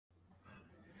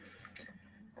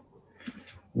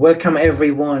Welcome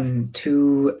everyone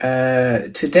to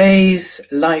today's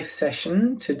live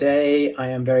session. Today I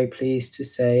am very pleased to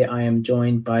say I am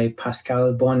joined by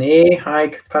Pascal Bornet.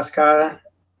 Hi Pascal.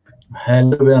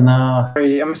 Hello Bernard.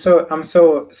 I'm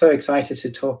so excited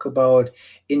to talk about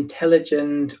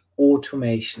intelligent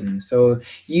automation. So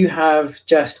you have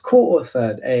just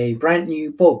co-authored a brand new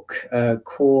book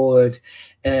called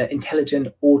Intelligent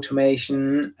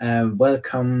Automation.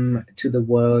 Welcome to the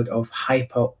world of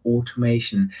hyper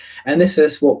automation. And this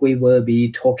is what we will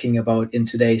be talking about in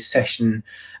today's session.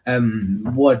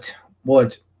 What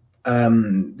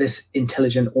this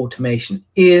intelligent automation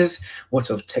is, what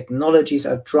sort of technologies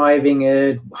are driving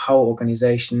it, how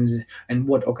organizations and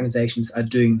what organizations are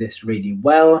doing this really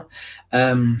well,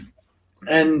 and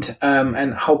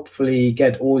hopefully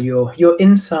get all your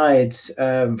insights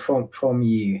from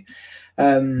you.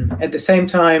 At the same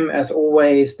time, as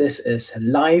always, this is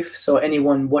live, so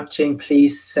anyone watching,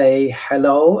 please say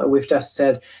hello. We've just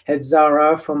said had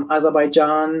Zara from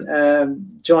Azerbaijan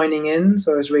joining in,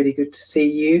 so it's really good to see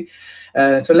you.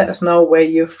 So let us know where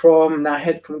you're from.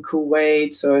 Nahed from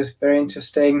Kuwait, so it's very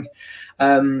interesting.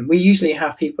 We usually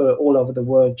have people all over the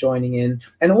world joining in,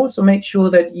 and also make sure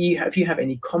that if you have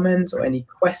any comments or any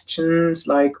questions,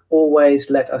 like always,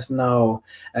 let us know.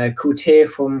 Kute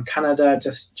from Canada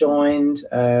just joined.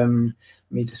 Let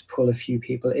me just pull a few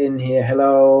people in here.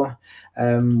 Hello.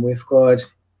 We've got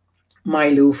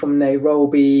Mailu from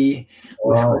Nairobi.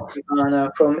 Wow. We've got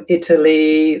Ivana from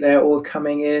Italy. They're all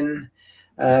coming in.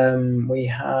 We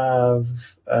have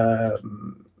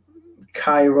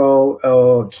Cairo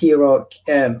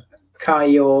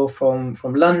from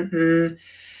London.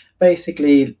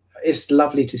 Basically, it's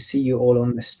lovely to see you all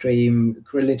on the stream,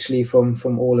 literally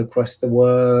from all across the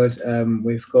world.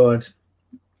 We've got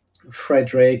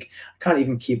Frederick. I can't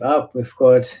even keep up. We've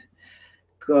got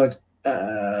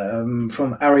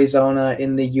from Arizona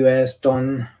in the US,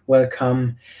 Don,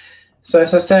 welcome. So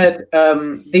as I said,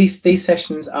 these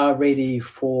sessions are really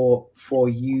for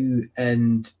you,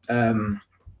 and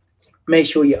make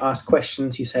sure you ask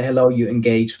questions, you say hello, you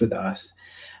engage with us.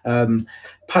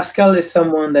 Pascal is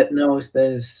someone that knows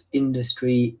this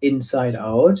industry inside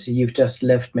out. You've just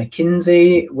left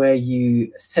McKinsey, where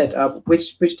you set up,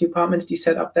 which department did you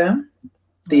set up there?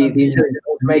 The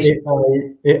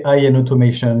automation. AI and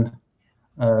automation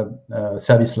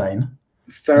service line.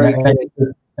 Very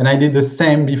good. And I did the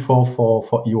same before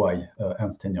for EY,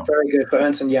 Ernst & Young. Very good, for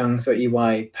Ernst & Young, so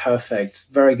EY, perfect.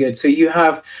 Very good. So you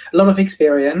have a lot of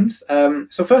experience.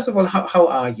 So first of all, how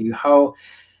are you? How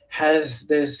has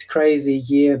this crazy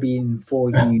year been for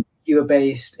you? You're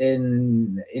based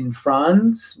in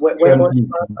France. Where in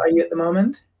France are you at the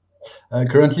moment?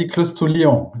 Currently close to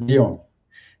Lyon.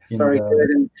 Very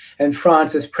good. And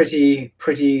France is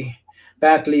pretty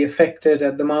badly affected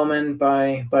at the moment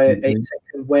by a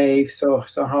second wave. So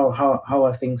how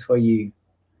are things for you?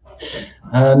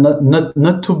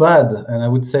 Not too bad, and I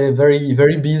would say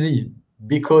very busy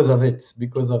because of it,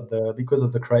 because of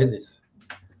the crisis.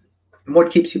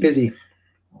 What keeps you busy?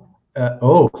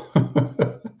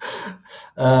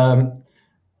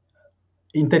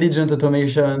 Intelligent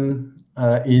automation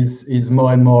is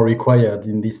more and more required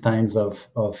in these times of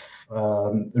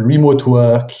remote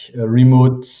work,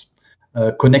 remote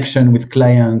connection with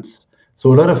clients.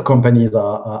 So a lot of companies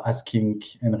are asking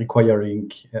and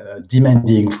requiring,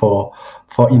 demanding for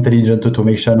intelligent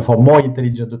automation, for more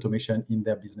intelligent automation in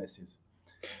their businesses.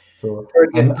 So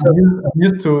I'm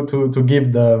used to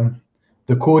give the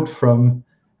quote from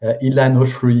Ilan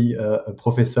Oshri, a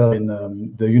professor in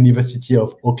the University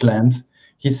of Auckland.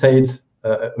 He said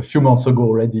a few months ago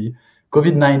already,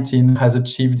 COVID-19 has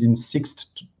achieved in 6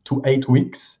 to 8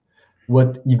 weeks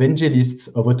what evangelists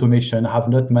of automation have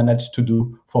not managed to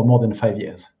do for more than 5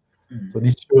 years. So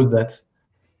this shows that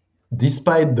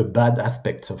despite the bad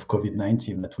aspects of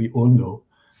COVID-19 that we all know,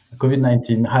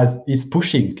 COVID-19 is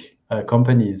pushing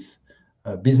companies,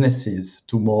 businesses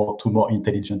to more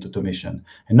intelligent automation,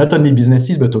 and not only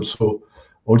businesses but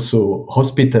also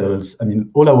hospitals. I mean,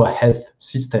 all our health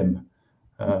system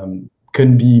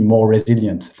can be more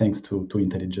resilient thanks to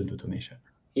intelligent automation.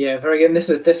 Yeah, very good. This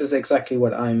is exactly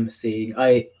what I'm seeing.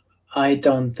 I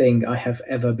don't think I have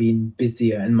ever been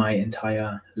busier in my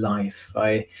entire life.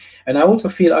 I also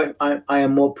feel I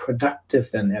am more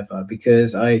productive than ever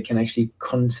because I can actually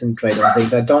concentrate on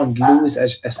things. I don't lose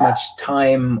as much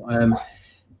time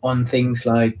on things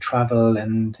like travel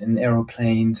and in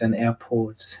aeroplanes and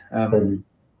airports.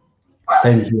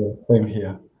 Same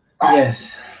here.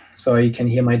 Yes. So you can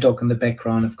hear my dog in the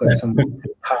background. I've got some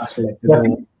parcel at the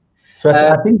door. So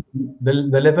I think the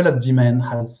level of demand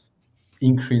has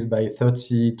increase by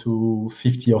 30 to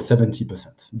 50 or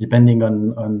 70%, depending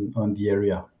on the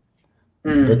area.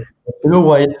 But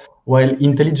while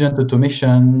intelligent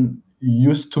automation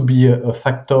used to be a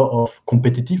factor of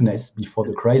competitiveness before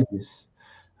the crisis,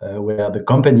 where the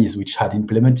companies which had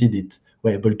implemented it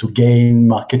were able to gain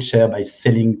market share by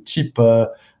selling cheaper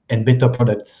and better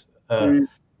products.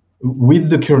 With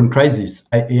the current crisis,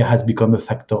 AI has become a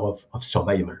factor of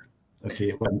survival.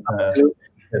 Okay,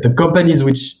 the companies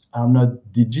which are not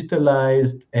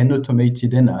digitalized and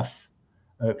automated enough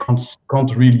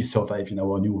can't really survive in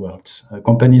our new world.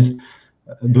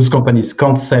 Those companies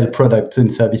can't sell products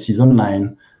and services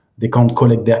online. They can't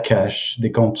collect their cash. They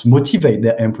can't motivate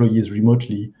their employees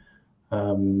remotely,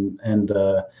 and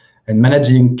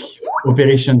managing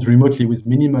operations remotely with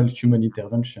minimal human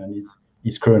intervention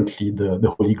is currently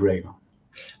the holy grail.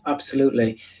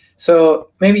 Absolutely. So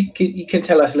maybe you can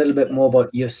tell us a little bit more about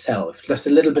yourself, just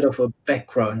a little bit of a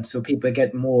background, so people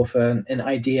get more of an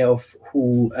idea of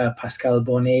who Pascal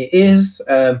Bornet is.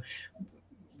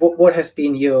 What has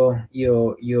been your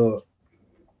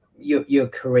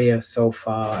career so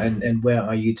far, and where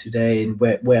are you today, and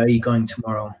where are you going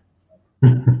tomorrow?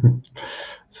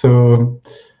 So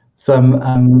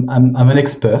I'm an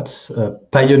expert, a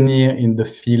pioneer in the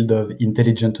field of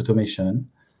intelligent automation.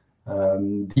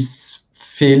 This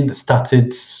field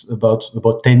started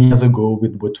about 10 years ago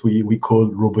with what we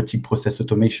call robotic process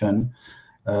automation,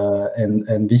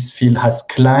 and this field has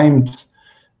climbed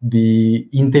the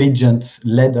intelligent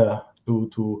ladder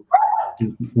to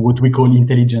what we call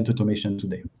intelligent automation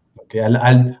today. Okay,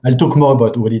 I'll talk more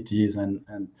about what it is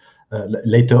and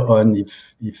later on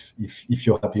if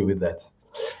you're happy with that.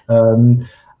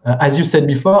 As you said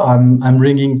before, I'm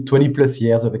bringing 20 plus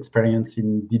years of experience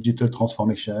in digital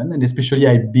transformation, and especially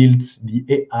I built the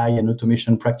AI and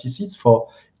automation practices for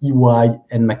EY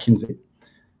and McKinsey.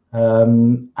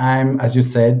 I'm, as you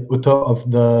said, author of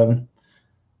the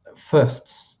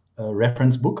first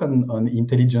reference book on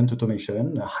intelligent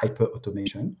automation, hyper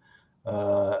automation.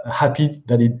 Happy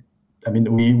that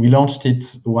we launched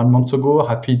it 1 month ago.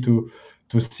 Happy to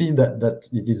see that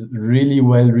it is really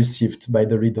well received by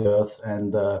the readers,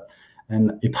 and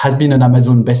it has been an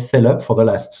Amazon bestseller for the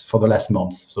last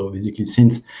month. So basically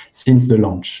since the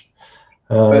launch.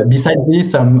 Besides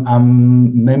this,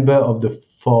 I'm member of the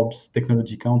Forbes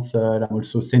Technology Council. I'm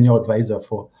also senior advisor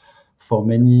for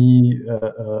many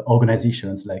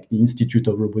organizations like the Institute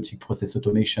of Robotic Process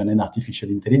Automation and Artificial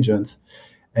Intelligence.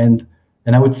 And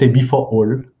I would say before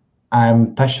all,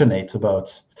 I'm passionate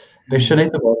about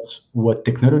what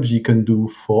technology can do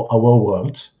for our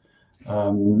world,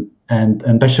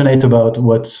 and passionate about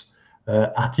what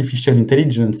artificial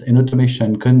intelligence and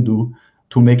automation can do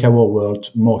to make our world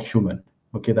more human.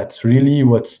 Okay, that's really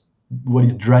what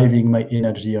is driving my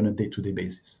energy on a day-to-day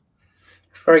basis.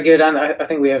 Very good, and I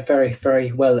think we are very,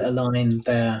 very well aligned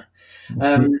there.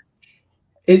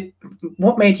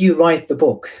 What made you write the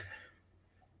book?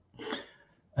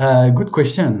 Good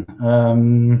question.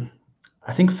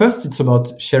 I think first it's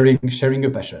about sharing a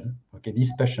passion. Okay,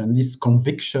 this passion, this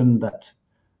conviction that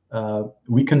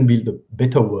we can build a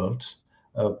better world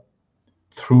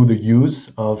through the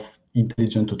use of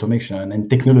intelligent automation and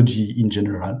technology in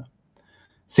general.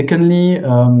 Secondly,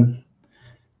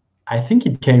 I think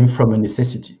it came from a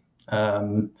necessity.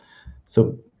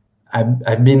 So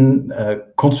I've been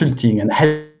consulting and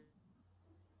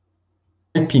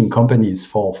helping companies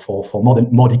for more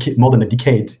than a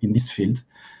decade in this field,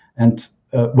 and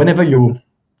whenever you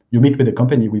meet with a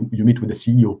company, you meet with the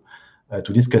CEO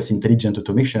to discuss intelligent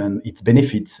automation, its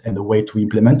benefits, and the way to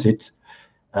implement it.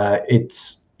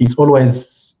 It's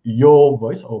always your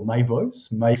voice or my voice,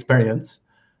 my experience,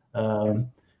 and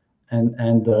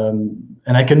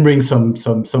I can bring some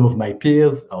of my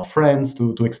peers or friends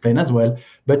to explain as well.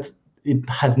 But it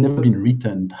has never been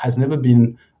written, has never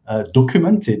been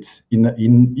documented in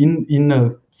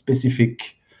a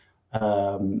specific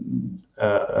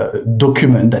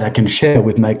document that I can share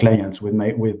with my clients,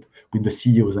 with the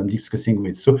CEOs I'm discussing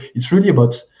with. So it's really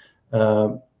about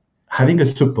having a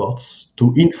support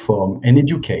to inform and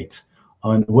educate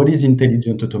on what is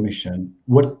intelligent automation,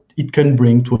 what it can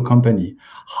bring to a company,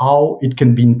 how it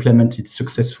can be implemented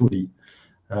successfully,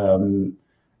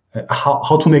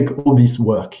 how to make all this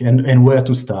work, and where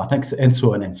to start, and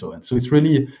so on and so on. So it's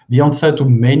really the answer to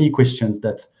many questions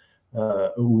that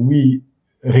we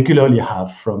regularly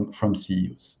have from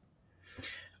CEOs.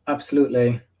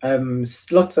 Absolutely.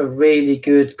 Lots of really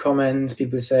good comments,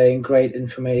 people saying great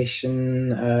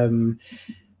information.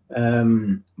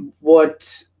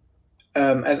 What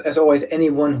as always,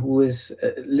 anyone who is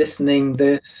listening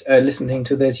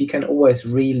to this, you can always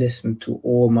re-listen to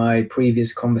all my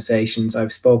previous conversations.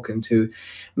 I've spoken to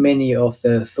many of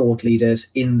the thought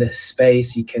leaders in this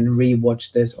space. You can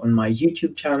re-watch this on my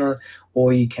YouTube channel,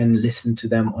 or you can listen to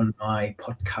them on my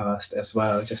podcast as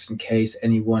well, just in case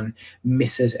anyone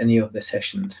misses any of the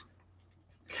sessions.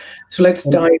 So let's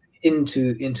dive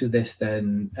into this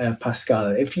then,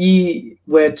 Pascal. If you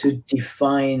were to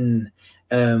define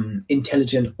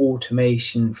intelligent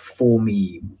automation for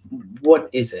me, what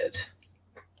is it?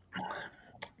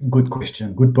 Good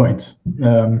question. Good point.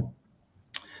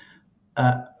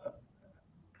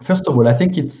 First of all, I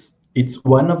think it's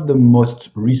one of the most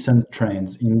recent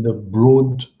trends in the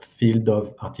broad field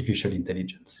of artificial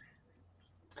intelligence.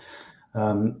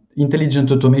 Intelligent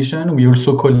automation, we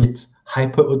also call it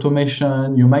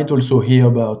hyper-automation. You might also hear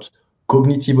about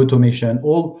cognitive automation.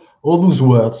 All those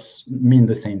words mean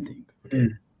the same thing. Okay?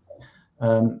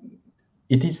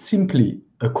 It is simply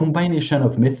a combination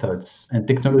of methods and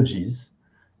technologies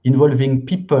involving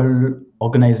people,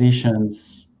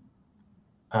 organizations,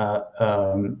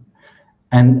 and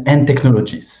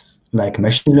technologies like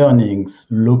machine learning,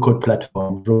 low-code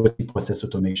platform, robotic process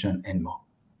automation, and more.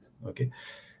 Okay,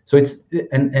 so it's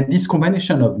and this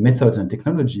combination of methods and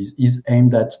technologies is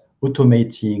aimed at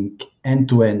automating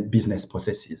end-to-end business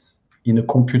processes in a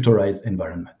computerized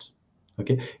environment.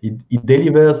 Okay, it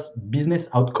delivers business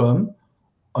outcome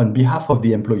on behalf of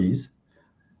the employees,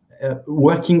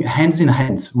 working hands in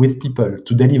hand with people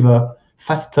to deliver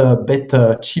faster,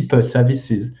 better, cheaper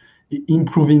services,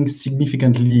 improving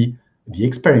significantly the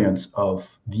experience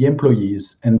of the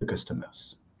employees and the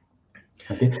customers.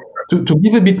 Okay, to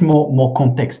give a bit more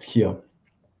context here,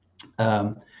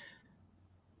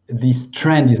 this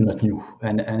trend is not new,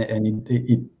 and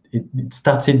it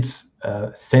started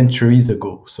centuries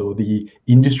ago. So the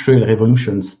industrial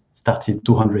revolutions started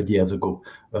 200 years ago,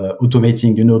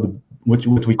 automating, what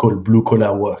we call blue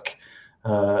collar work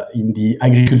in the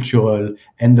agricultural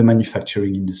and the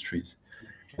manufacturing industries.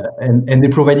 And they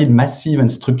provided massive and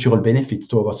structural benefits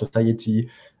to our society,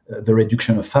 the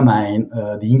reduction of famine,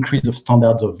 the increase of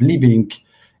standards of living,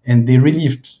 and they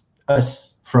relieved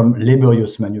us from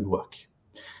laborious manual work.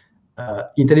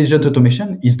 Intelligent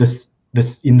automation is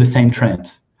in the same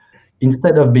trend.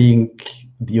 Instead of being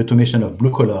the automation of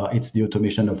blue collar, it's the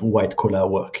automation of white collar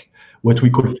work, what we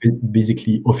call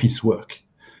basically office work,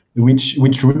 which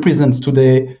represents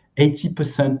today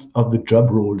 80% of the job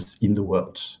roles in the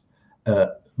world.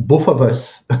 Both of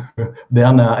us,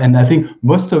 Bernard, and I think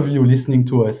most of you listening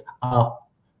to us are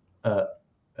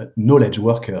knowledge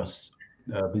workers,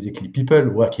 basically people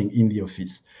working in the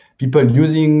office, people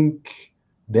using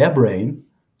their brain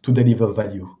to deliver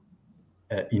value,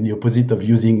 in the opposite of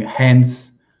using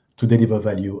hands to deliver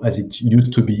value as it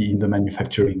used to be in the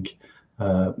manufacturing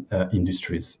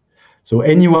industries. So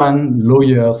anyone,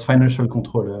 lawyers, financial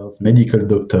controllers, medical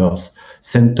doctors,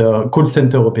 call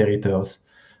center operators,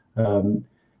 and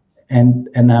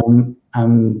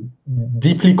I'm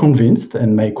deeply convinced,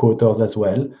 and my co-authors as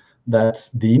well, that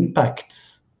the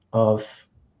impact of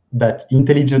that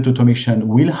intelligent automation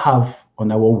will have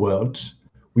on our world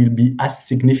will be as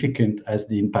significant as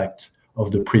the impact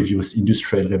of the previous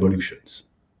industrial revolutions.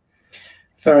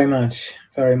 Very much,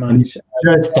 very much.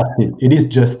 It is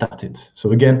just started.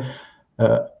 So again,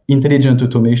 intelligent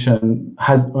automation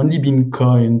has only been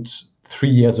coined 3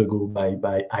 years ago by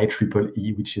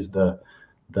IEEE, which is the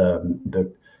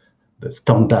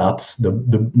standards,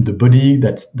 the body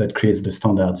that creates the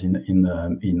standards in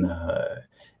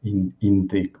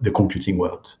the computing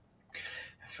world.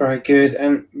 Very good.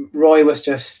 And Roy was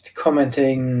just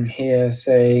commenting here,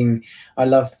 saying, "I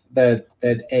love that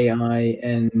AI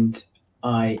and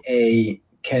IA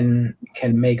can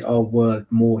make our world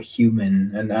more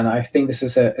human." And I think this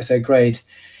is a great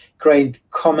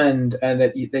comment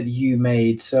that you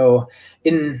made. So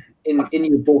in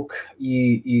your book,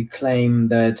 you claim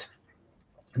that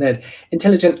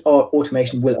intelligent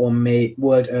automation will make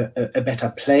world a better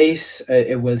place.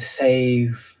 It will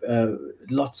save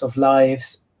lots of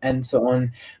lives and so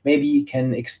on. Maybe you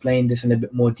can explain this in a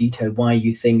bit more detail, why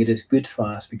you think it is good for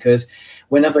us. Because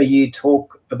whenever you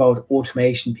talk about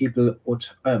automation, people,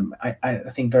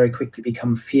 I think, very quickly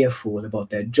become fearful about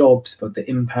their jobs, about the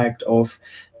impact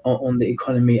on the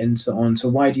economy and so on. So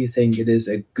why do you think it is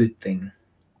a good thing?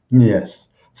 Yes.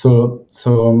 So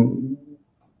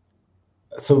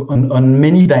on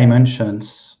many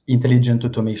dimensions, intelligent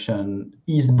automation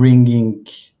is bringing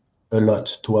a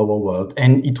lot to our world,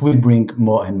 and it will bring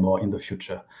more and more in the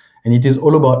future. And it is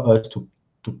all about us to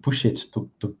push it to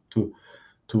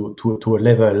a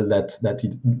level that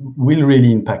it will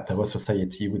really impact our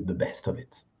society with the best of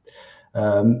it.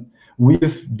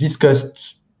 We've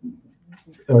discussed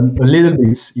a little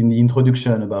bit in the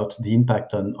introduction about the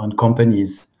impact on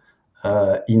companies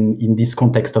in this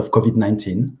context of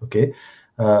COVID-19. Okay,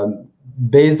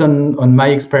 based on my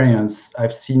experience,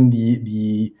 I've seen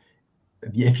the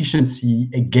efficiency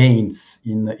gains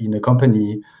in a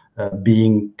company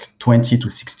being 20 to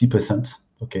 60%.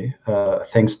 Okay,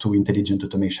 thanks to intelligent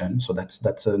automation. So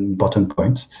that's an important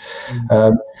point.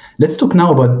 Let's talk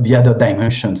now about the other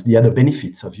dimensions, the other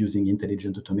benefits of using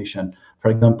intelligent automation.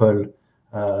 For example,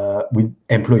 with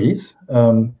employees.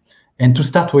 And to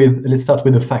start with, let's start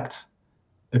with the facts.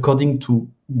 According to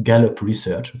Gallup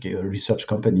Research, okay, a research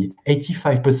company,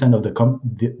 85% of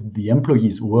the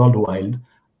employees worldwide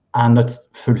are not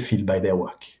fulfilled by their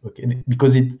work, okay,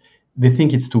 because they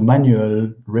think it's too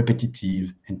manual,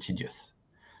 repetitive, and tedious.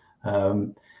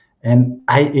 And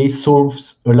IA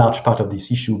solves a large part of this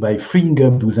issue by freeing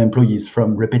up those employees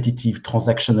from repetitive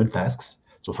transactional tasks.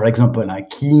 So, for example, like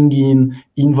keying in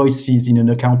invoices in an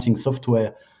accounting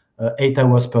software 8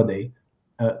 hours per day.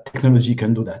 Technology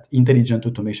can do that. Intelligent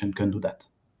automation can do that.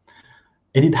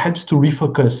 And it helps to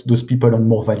refocus those people on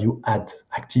more value-add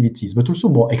activities, but also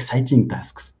more exciting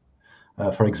tasks.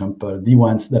 For example, the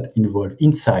ones that involve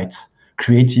insights,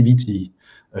 creativity,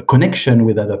 connection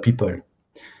with other people.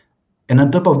 And on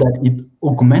top of that, it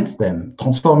augments them,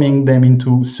 transforming them into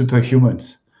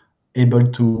superhumans, able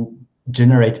to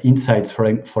generate insights,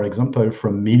 for example,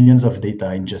 from millions of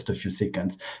data in just a few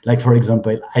seconds. Like, for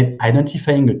example,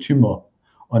 identifying a tumor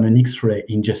on an X-ray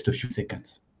in just a few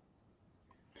seconds.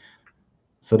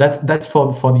 So that's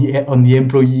for the on the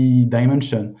employee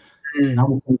dimension. Now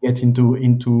we can get into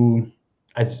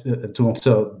to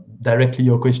answer directly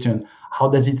your question. How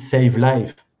does it save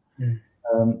life?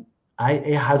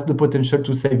 It has the potential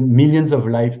to save millions of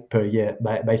lives per year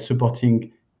by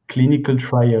supporting clinical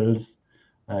trials,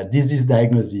 disease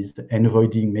diagnosis, and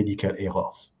avoiding medical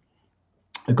errors.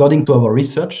 According to our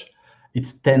research,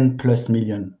 it's 10+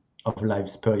 million of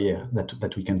lives per year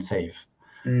that we can save.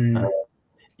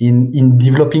 In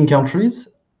developing countries,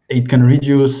 it can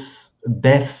reduce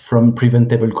death from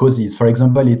preventable causes. For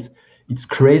example, it's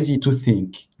crazy to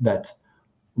think that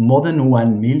more than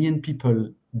 1 million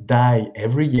people die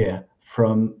every year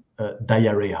from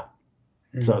diarrhea.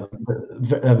 So,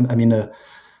 I mean,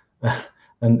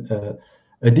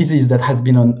 a disease that has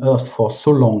been on Earth for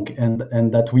so long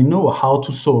and that we know how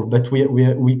to solve, but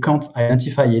we can't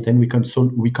identify it and we can't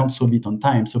solve it on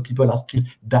time. So people are still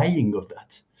dying of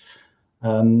that.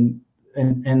 And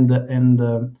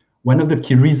one of the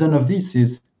key reasons of this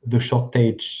is the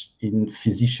shortage in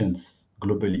physicians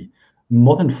globally.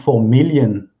 More than 4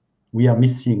 million, we are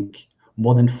missing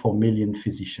more than 4 million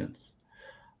physicians.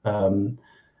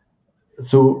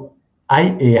 So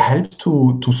IA helps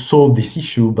to solve this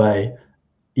issue by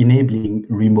enabling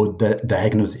remote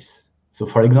diagnosis. So,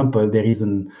 for example, there is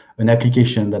an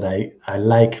application that I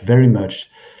like very much.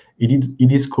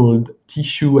 It is called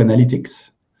Tissue Analytics.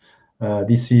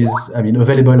 This is,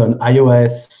 available on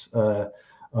iOS,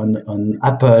 on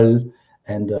Apple,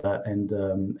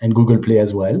 and Google Play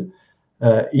as well.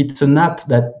 It's an app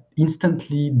that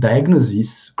instantly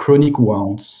diagnoses chronic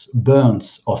wounds,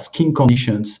 burns, or skin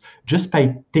conditions just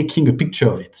by taking a picture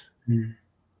of it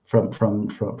from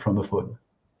a phone.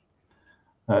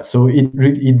 So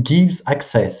it gives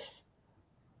access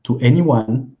to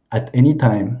anyone at any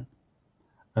time,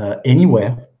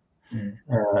 anywhere,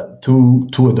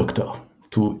 to a doctor,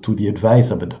 to the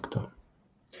advice of a doctor.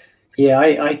 Yeah,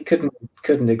 I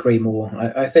couldn't agree more.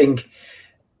 I think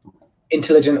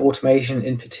intelligent automation,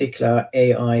 in particular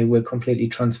AI, will completely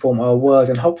transform our world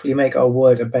and hopefully make our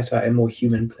world a better and more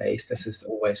human place. This is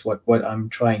always what I'm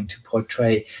trying to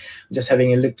portray. Just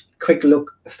having a quick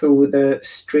look through the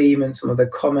stream and some of the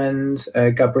comments.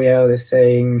 Gabrielle is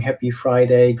saying, happy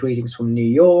Friday, greetings from New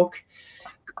York.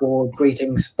 Or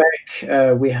greetings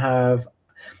back. We have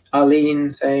Arlene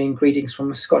saying, greetings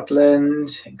from Scotland.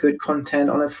 Good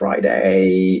content on a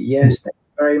Friday. Yes, thank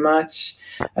you very much.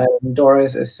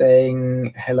 Doris is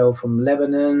saying hello from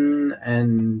Lebanon,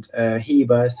 and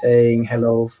Heba saying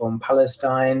hello from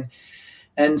Palestine.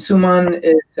 And Suman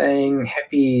is saying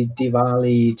happy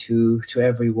Diwali to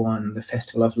everyone, the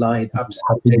Festival of Light.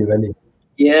 Absolutely. Happy Diwali.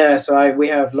 Yeah, so we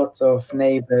have lots of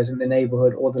neighbors in the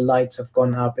neighborhood. All the lights have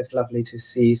gone up. It's lovely to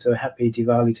see. So happy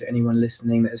Diwali to anyone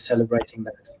listening that is celebrating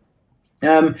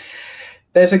that.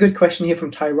 There's a good question here from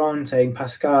Tyrone saying,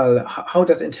 Pascal, how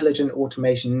does intelligent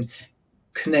automation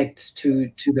connects to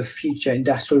the future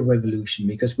industrial revolution,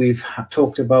 because we've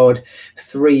talked about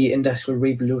 3 industrial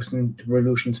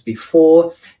revolutions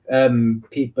before.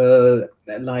 People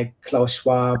like Klaus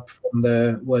Schwab from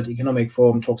the World Economic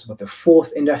Forum talks about the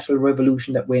 4th industrial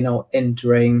revolution that we're now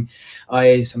entering.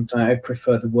 I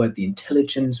prefer the word the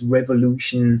intelligence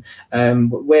revolution.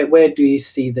 Where do you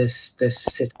see this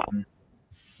sitting?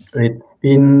 It's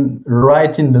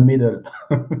right in the middle.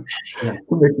 Yeah.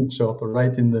 To make it short,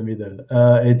 right in the middle.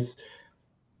 It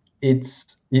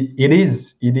is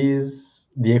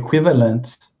the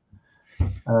equivalent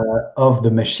of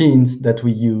the machines that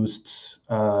we used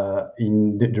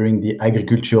during the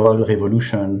agricultural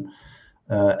revolution,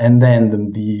 and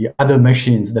then the other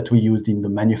machines that we used in the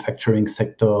manufacturing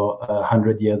sector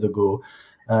 100 years ago.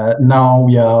 Now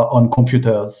we are on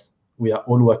computers. We are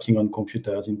all working on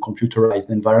computers in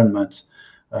computerized environments.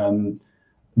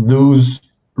 Those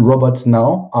robots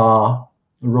now are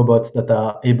robots that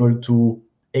are able to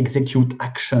execute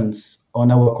actions on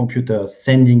our computers,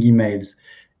 sending emails,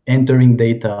 entering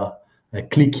data,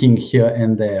 clicking here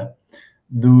and there.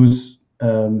 Those,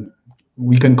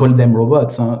 we can call them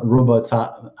robots. Robots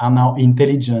are now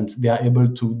intelligent. They are able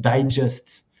to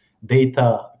digest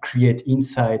data, create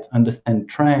insights, understand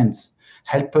trends,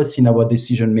 help us in our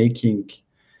decision making.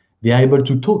 They are able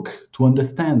to talk, to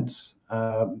understand.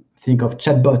 Think of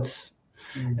chatbots.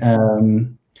 They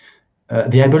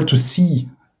are able to see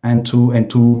and to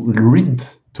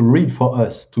read for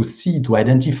us, to see, to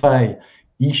identify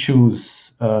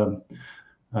issues.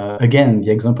 Again,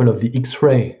 the example of the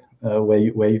X-ray,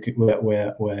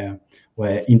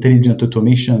 where intelligent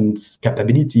automation's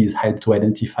capabilities help to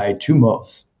identify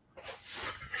tumors.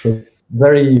 So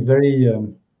very, very.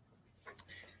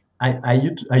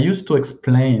 I used to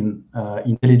explain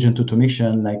intelligent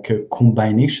automation like a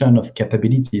combination of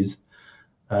capabilities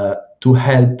to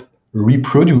help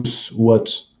reproduce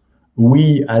what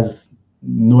we as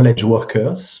knowledge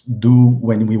workers do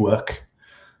when we work.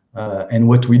 And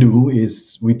what we do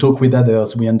is we talk with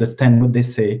others, we understand what they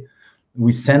say,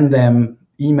 we send them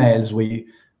emails, we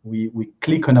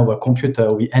click on our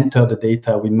computer, we enter the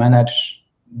data, we manage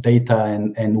data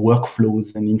and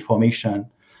workflows and information.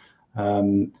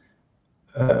 And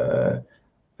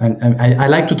I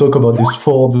like to talk about those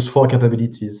four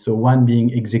capabilities. So one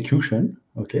being execution,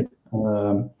 okay.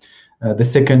 The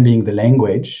second being the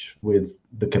language, with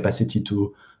the capacity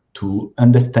to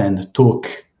understand, talk.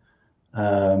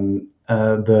 The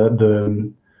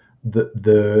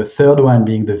third one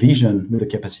being the vision, with the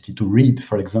capacity to read,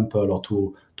 for example, or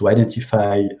to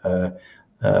identify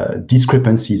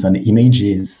discrepancies on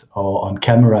images or on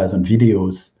cameras, on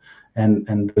videos. And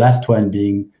the last one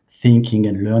being thinking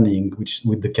and learning, which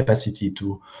with the capacity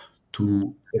to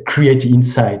create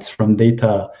insights from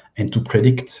data and to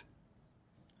predict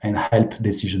and help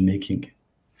decision making.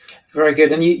 Very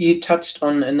good. And you touched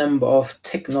on a number of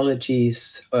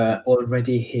technologies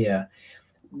already here.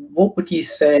 What would you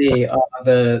say are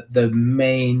the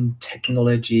main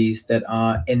technologies that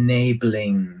are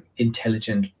enabling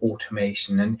intelligent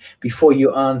automation? And before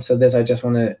you answer this, I just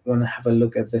want to have a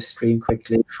look at the stream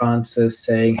quickly. Francis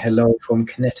saying hello from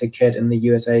Connecticut in the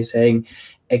USA, saying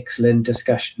excellent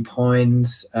discussion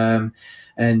points.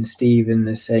 And Stephen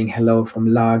is saying hello from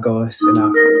Lagos in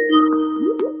Africa.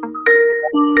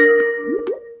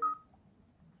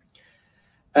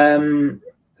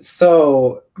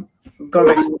 So going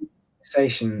back to the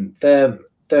conversation, the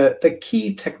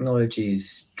key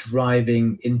technologies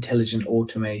driving intelligent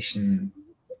automation,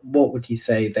 what would you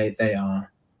say they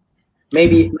are?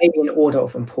 Maybe in order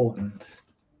of importance.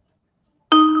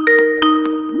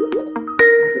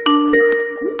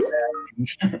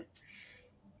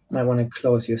 Might want to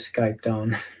close your Skype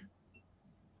down.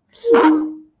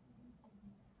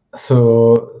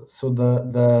 So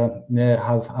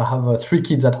I have 3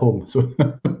 kids at home, so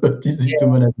it's easy to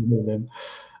manage them.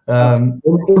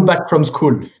 All back from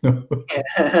school, you know?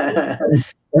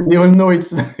 And they all know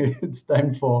it's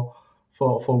time for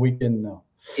weekend now.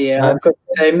 Yeah, I've got to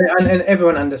say, and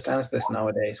everyone understands this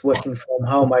nowadays. Working from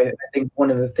home, I think one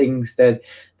of the things that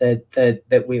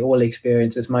we all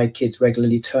experience is my kids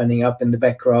regularly turning up in the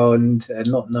background and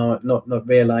not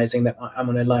realizing that I'm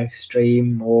on a live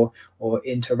stream or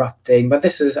interrupting. But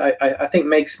this is, I think,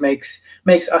 makes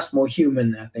us more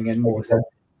human, I think, and more exactly.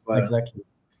 as well. Exactly.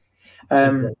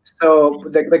 So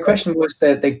the question was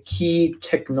that the key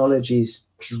technologies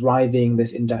driving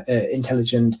this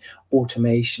intelligent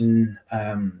automation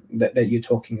that you're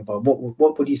talking about.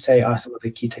 What would you say are some of the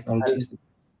key technologies?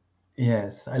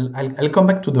 Yes, I'll come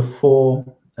back to the 4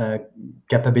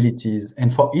 capabilities,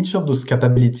 and for each of those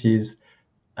capabilities,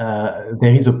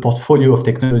 there is a portfolio of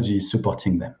technologies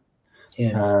supporting them.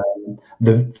 Yeah.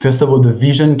 First of all, the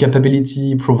vision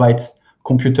capability provides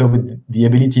computer with the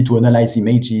ability to analyze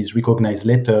images, recognize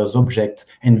letters, objects,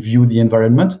 and view the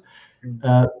environment.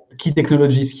 Key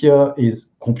technologies here is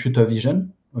computer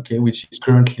vision, okay, which is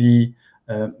currently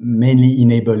mainly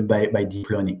enabled by deep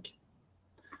learning.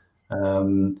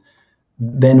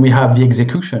 Then we have the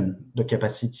execution, the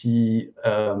capacity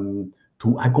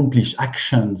to accomplish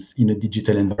actions in a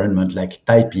digital environment like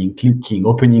typing, clicking,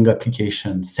 opening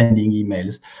applications, sending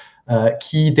emails.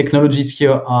 Key technologies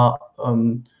here are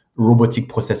robotic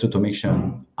process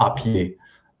automation, RPA,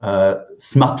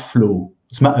 smart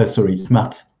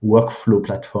workflow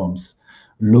platforms,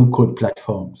 low-code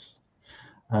platforms.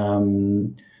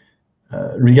 Regarding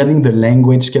the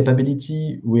language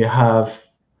capability, we have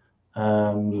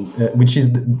which is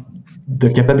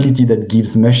the capability that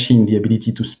gives machine the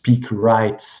ability to speak,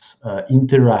 write,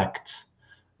 interact,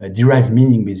 derive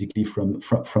meaning basically from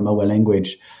our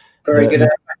language. Very good. I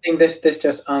think this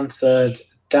just answered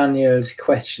Daniel's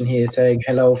question here, saying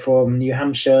hello from New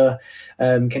Hampshire.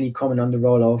 Can you comment on the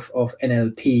role of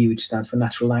NLP, which stands for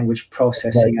natural language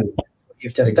processing? Exactly.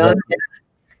 You've just done.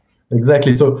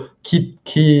 Exactly. So key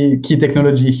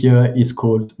technology here is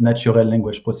called natural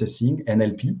language processing,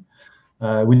 NLP.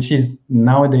 Which is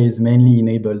nowadays mainly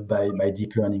enabled by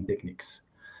deep learning techniques.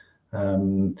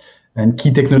 And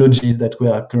key technologies that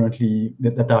are currently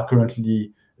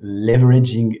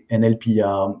leveraging NLP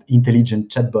are intelligent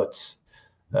chatbots,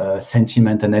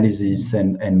 sentiment analysis,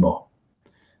 and more.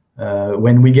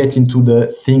 When we get into the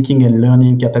thinking and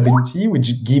learning capability,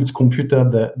 which gives computer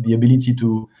the ability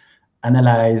to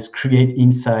analyze, create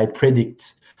insight,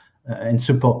 predict, and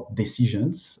support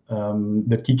decisions.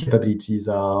 The key capabilities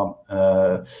are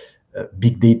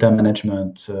big data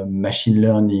management, machine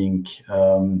learning,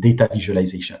 data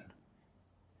visualization.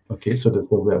 Okay, so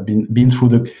we have been through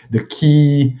the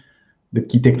key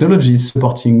technologies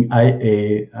supporting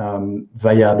IA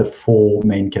via the four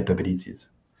main capabilities.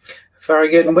 Very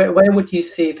good. And where would you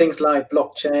see things like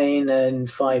blockchain and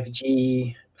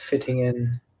 5G fitting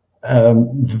in?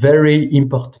 Very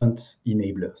important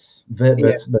enablers, but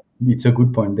it's a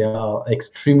good point. They are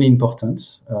extremely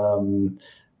important.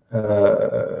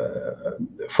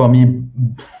 For me,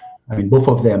 I mean, both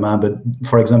of them are, but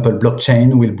for example,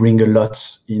 blockchain will bring a lot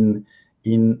in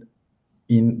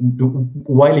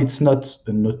while it's not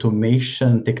an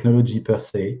automation technology per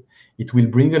se, it will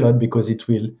bring a lot because it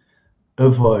will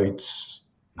avoid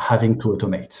having to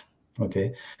automate.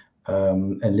 Okay.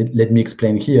 And let me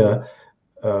explain here.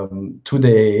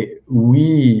 Today,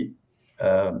 we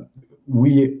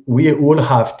all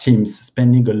have teams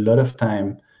spending a lot of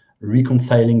time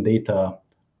reconciling data,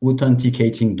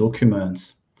 authenticating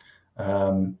documents,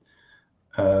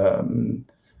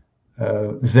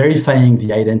 verifying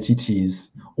the identities.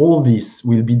 All this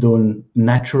will be done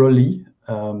naturally,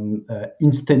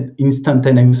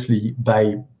 instantaneously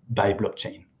by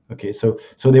blockchain. Okay, so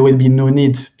there will be no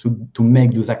need to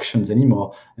make those actions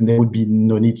anymore, and there would be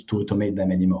no need to automate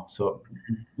them anymore. So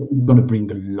it's going to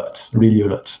bring a lot, really a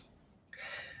lot.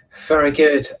 Very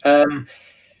good.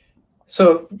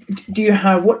 So do you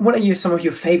have, what are some of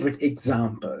your favorite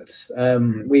examples?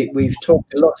 We've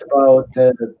talked a lot about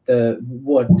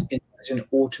what intelligent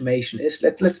automation is.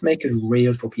 Let's make it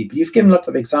real for people. You've given lots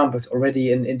of examples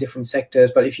already in different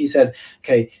sectors, but if you said,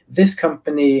 okay, this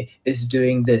company is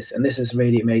doing this, and this is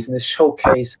really amazing, this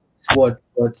showcase what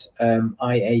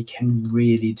IA can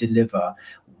really deliver.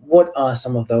 What are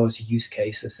some of those use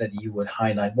cases that you would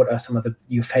highlight? What are some of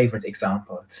your favorite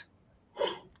examples?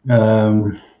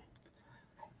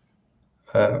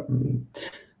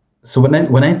 So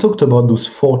when I talked about those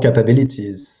four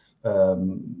capabilities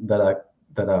that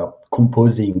are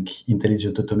composing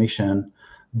intelligent automation,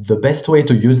 the best way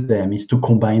to use them is to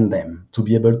combine them to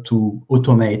be able to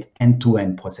automate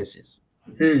end-to-end processes.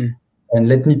 And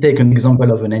let me take an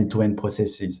example of an end-to-end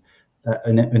processes,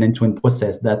 an end-to-end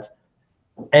process that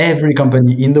every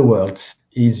company in the world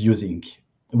is using.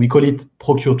 We call it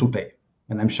procure to pay,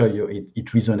 and I'm sure it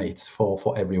resonates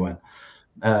for everyone.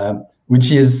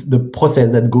 Which is the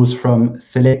process that goes from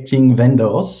selecting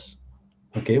vendors.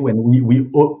 Okay, when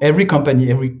every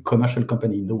commercial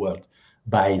company in the world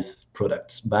buys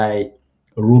products, buy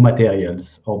raw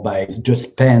materials, or buys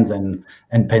just pens and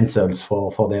pencils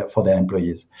for their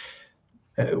employees.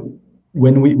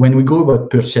 When we go about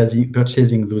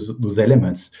purchasing those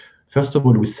elements, first of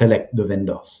all, we select the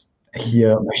vendors.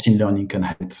 Here, machine learning can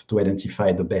help to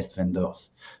identify the best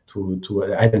vendors, to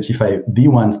identify the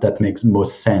ones that makes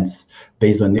most sense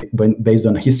based on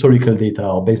historical data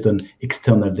or based on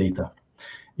external data.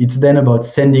 It's then about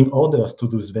sending orders to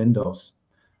those vendors.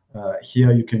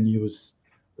 Here you can use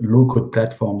low-code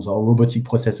platforms or robotic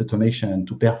process automation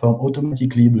to perform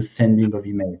automatically the sending of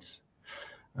emails.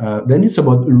 Then it's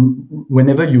about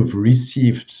whenever you've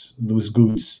received those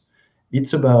goods,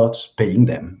 it's about paying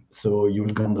them. So you're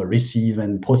going to receive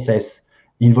and process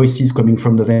invoices coming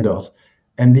from the vendors.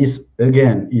 And this,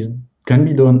 again, can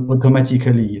be done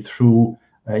automatically through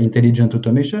intelligent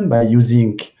automation by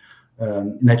using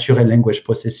natural language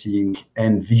processing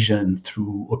and vision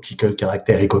through optical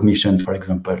character recognition, for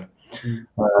example.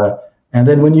 And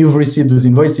then when you've received those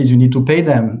invoices, you need to pay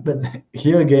them. But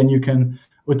here again, you can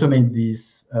automate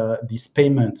these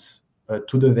payments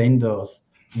to the vendors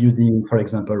using, for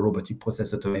example, robotic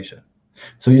process automation.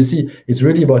 So you see, it's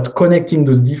really about connecting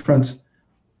those different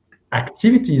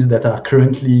activities that are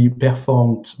currently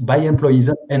performed by employees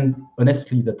and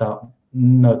honestly that are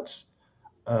not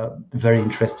very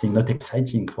interesting, not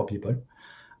exciting for people,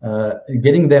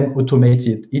 getting them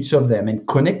automated, each of them, and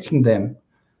connecting them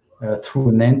through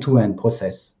an end-to-end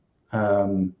process.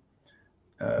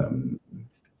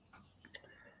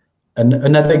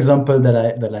 Another example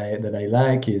that I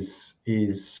like is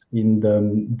in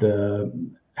the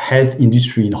health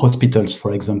industry in hospitals,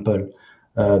 for example,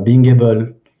 being able.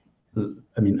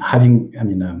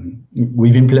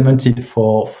 We've implemented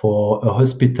for a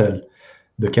hospital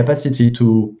the capacity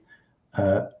to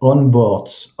onboard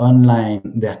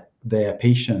online their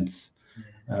patients,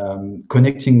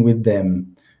 connecting with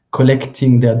them,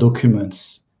 collecting their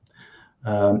documents,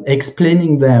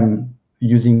 explaining them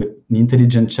using an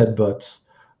intelligent chatbot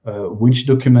which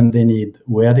document they need,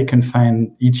 where they can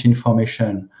find each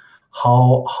information,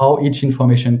 how each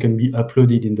information can be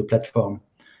uploaded in the platform.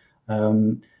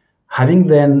 Having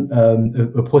then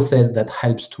a process that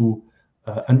helps to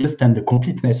understand the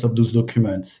completeness of those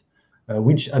documents,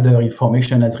 which other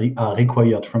information are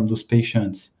required from those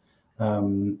patients,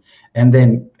 and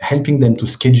then helping them to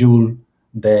schedule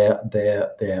their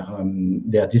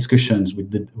discussions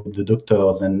with the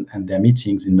doctors and their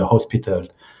meetings in the hospital,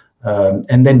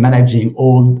 and then managing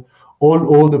all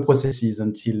the processes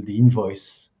until the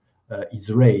invoice is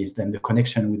raised and the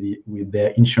connection with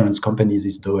their insurance companies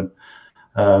is done.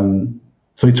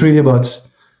 So it's really about,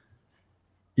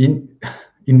 in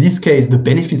this case, the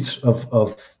benefits of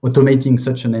automating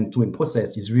such an end-to-end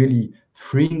process is really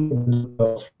freeing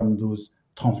us from those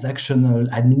transactional,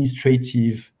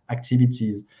 administrative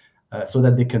activities, so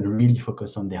that they can really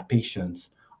focus on their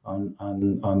patients, on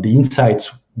the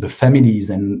insights the families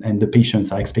and the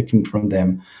patients are expecting from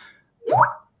them.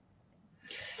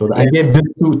 So yeah. I gave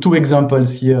two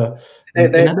examples here.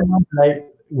 Another one,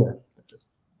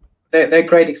 They're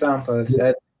great examples,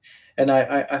 and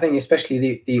I think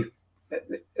especially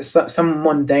some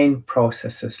mundane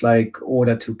processes like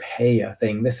order to pay. I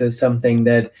think this is something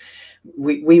that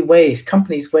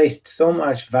companies waste so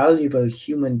much valuable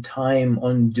human time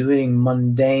on doing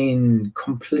mundane,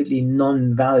 completely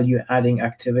non-value adding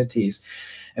activities.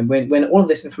 And when all of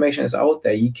this information is out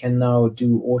there, you can now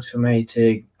do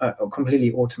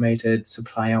completely automated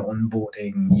supplier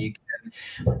onboarding. You can,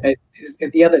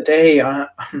 the other day,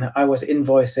 I was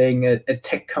invoicing a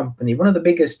tech company, one of the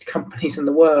biggest companies in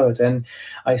the world, and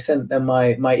I sent them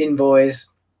my invoice.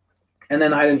 And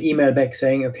then I had an email back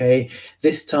saying, okay,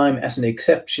 this time as an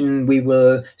exception, we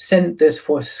will send this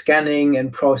for scanning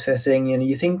and processing. And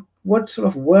you think, what sort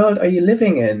of world are you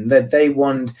living in that they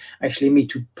want actually me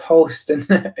to post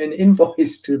an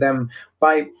invoice to them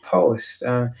by post?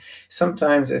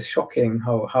 Sometimes it's shocking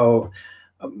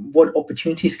what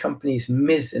opportunities companies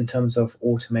miss in terms of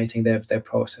automating their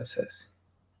processes.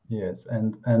 Yes,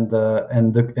 and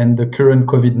the current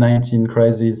COVID-19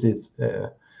 crisis is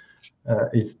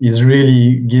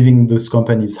really giving those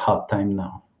companies hard time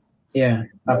now. Yeah,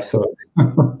 absolutely.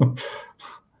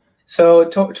 So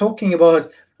talking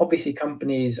about, obviously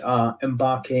companies are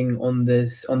embarking on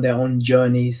their own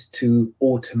journeys to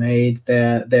automate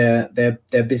their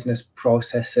business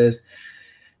processes.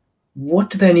 What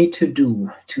do they need to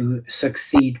do to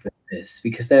succeed with this?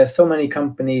 Because there are so many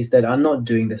companies that are not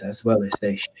doing this as well as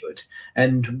they should.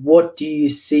 And what do you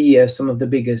see as some of the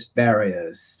biggest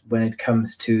barriers when it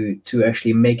comes to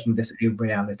actually making this a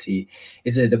reality?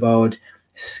 Is it about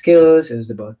skills? Is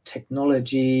it about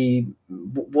technology?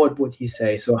 What would you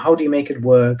say? So how do you make it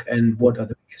work, and what are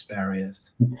the biggest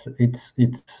barriers? It's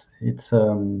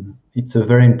a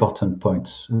very important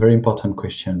point, a very important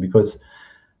question, because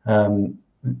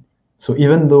so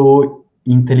even though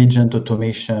intelligent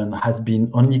automation has been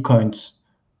only coined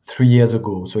 3 years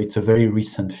ago, so it's a very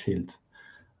recent field.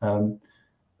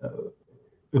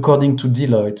 According to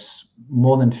Deloitte,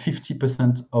 more than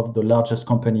 50% of the largest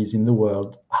companies in the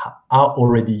world are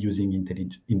already using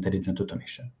intelligent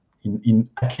automation in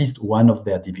at least one of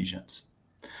their divisions.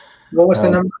 What was the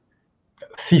number?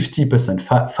 50%,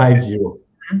 50.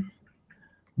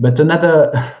 But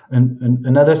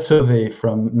another survey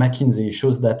from McKinsey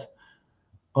shows that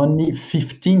only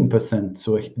 15%,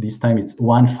 so this time it's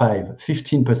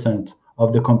 15%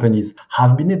 of the companies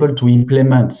have been able to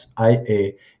implement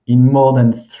IA in more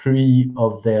than 3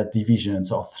 of their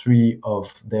divisions or 3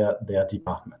 of their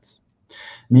departments.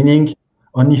 Meaning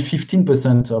only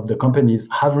 15% of the companies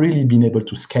have really been able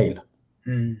to scale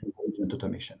intelligent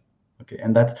automation. Okay,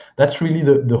 and that's really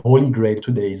the holy grail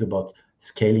today, is about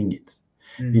scaling it.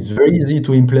 It's very easy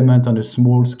to implement on a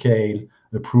small scale,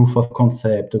 a proof of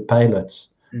concept, a pilot.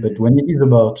 But when it is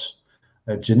about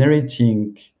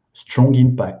generating strong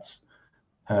impacts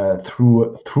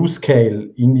through scale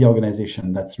in the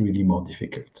organization, that's really more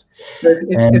difficult. So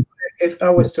if I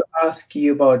was to ask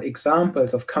you about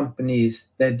examples of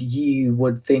companies that you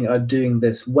would think are doing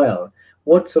this well,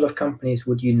 what sort of companies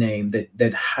would you name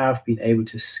that have been able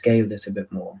to scale this a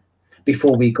bit more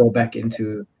before we go back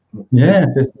into? Yeah,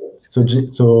 so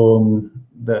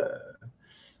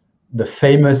the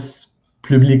famous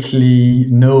publicly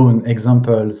known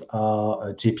examples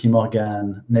are JP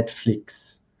Morgan,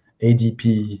 Netflix,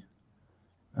 ADP,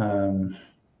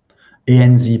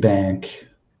 ANZ Bank.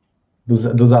 Those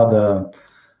are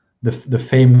the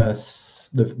famous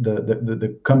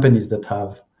the companies that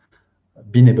have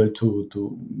been able to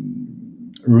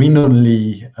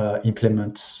renownedly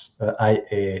implement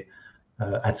IA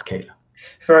at scale.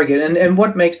 Very good. And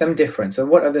what makes them different? So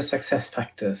what are the success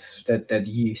factors that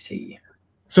you see?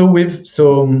 So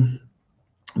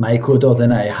my co-authors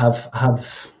and I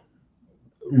have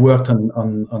worked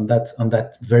on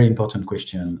that very important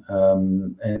question,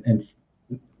 and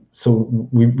so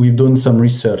we've done some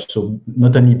research. So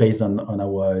not only based on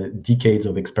our decades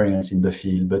of experience in the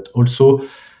field, but also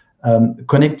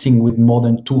connecting with more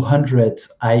than 200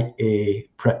 IA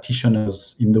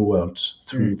practitioners in the world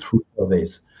through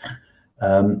surveys.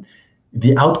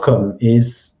 The outcome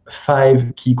is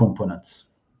 5 key components.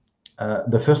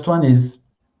 The first one is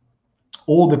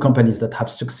all the companies that have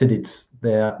succeeded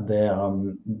their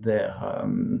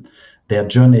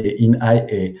journey in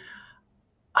IA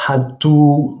had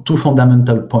two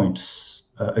fundamental points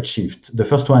achieved. The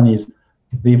first one is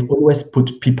they've always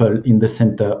put people in the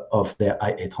center of their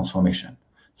IA transformation.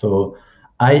 So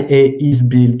IA is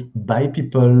built by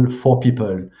people for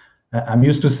people. I'm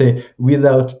used to say,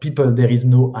 without people, there is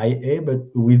no IA, but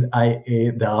with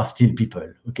IA, there are still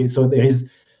people. Okay, so there is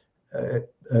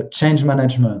change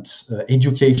management,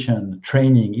 education,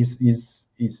 training is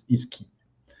key.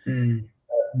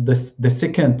 The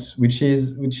second, which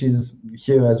is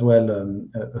here as well,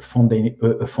 a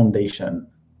foundation.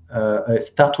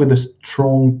 Start with a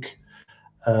strong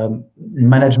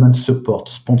management support,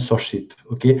 sponsorship.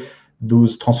 Okay,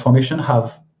 those transformations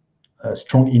have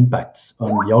strong impacts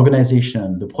on the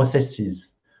organization, the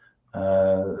processes,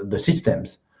 the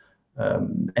systems,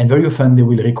 and very often they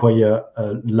will require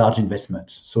large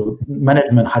investments. So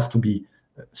management has to be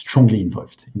strongly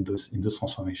involved in those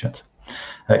transformations.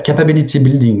 Capability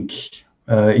building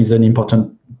is an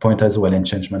important point as well in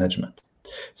change management.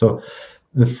 So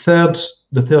the third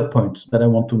point that I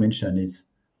want to mention is,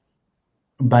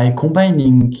 by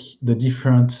combining the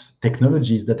different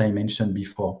technologies that I mentioned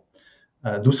before,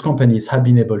 those companies have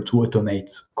been able to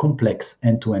automate complex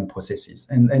end-to-end processes,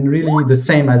 and really the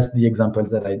same as the examples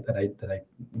that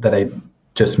I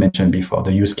just mentioned before,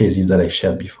 the use cases that I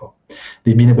shared before.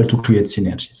 They've been able to create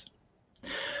synergies.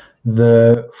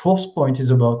 The fourth point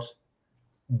is about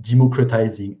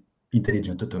democratizing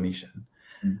intelligent automation,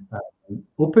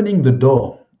 opening the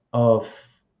door of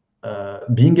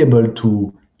being able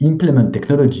to implement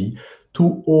technology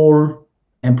to all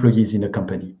employees in a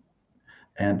company,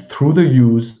 and through the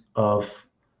use of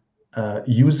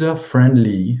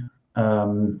user-friendly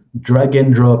drag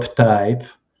and drop type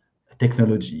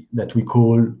technology that we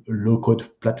call low-code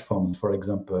platforms, for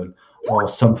example, or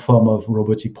some form of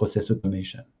robotic process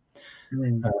automation.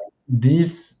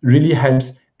 This really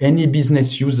helps any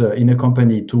business user in a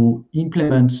company to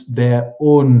implement their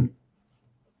own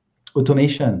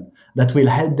automation that will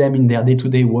help them in their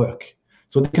day-to-day work,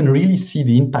 so they can really see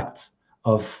the impact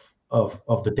of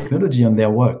the technology on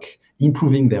their work,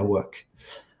 improving their work,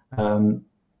 and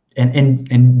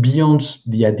beyond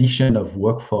the addition of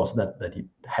workforce that it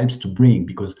helps to bring,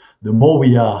 because the more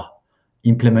we are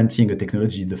implementing a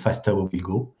technology, the faster we will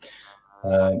go.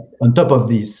 On top of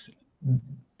this,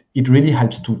 it really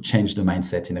helps to change the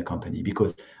mindset in a company,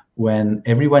 because when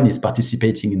everyone is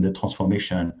participating in the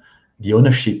transformation, the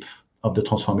ownership of the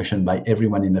transformation by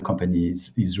everyone in the company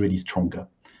is really stronger,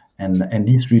 and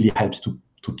this really helps to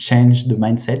change the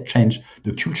mindset, change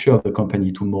the culture of the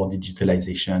company to more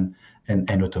digitalization and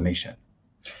automation.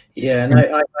 Yeah, and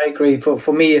I agree.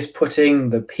 For me, it's putting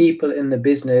the people in the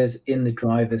business in the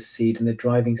driver's seat, in the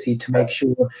driving seat, to make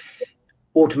sure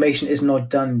automation is not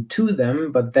done to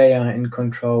them, but they are in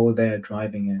control, they're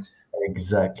driving it.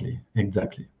 Exactly.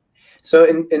 So,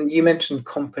 and you mentioned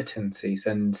competencies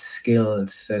and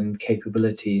skills and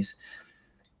capabilities.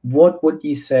 What would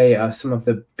you say are some of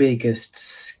the biggest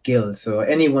skills? Or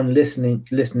anyone listening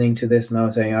to this now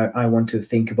saying, I want to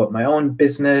think about my own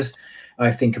business,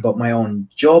 I think about my own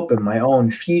job and my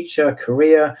own future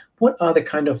career. What are the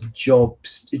kind of job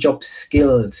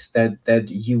skills that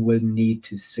you will need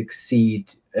to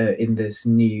succeed in this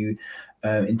new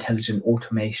intelligent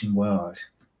automation world?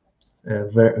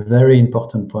 Very, very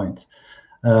important point.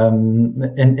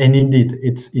 And indeed,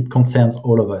 it concerns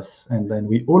all of us, and then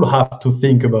we all have to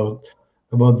think about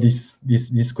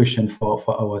this question for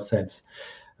ourselves,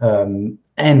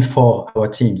 and for our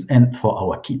teams and for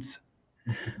our kids.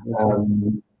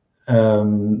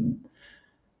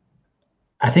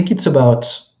 I think it's about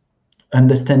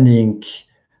understanding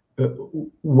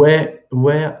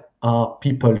where are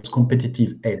people's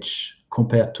competitive edge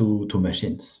compared to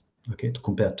machines, okay,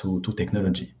 compared to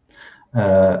technology.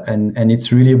 And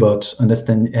it's really about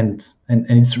understanding and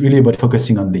it's really about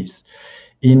focusing on this.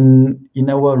 In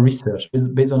our research,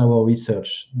 based on our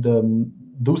research,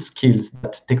 those skills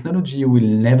that technology will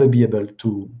never be able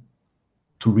to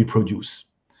reproduce,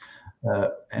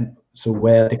 and so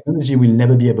where technology will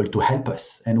never be able to help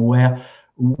us, and where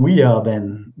we are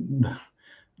then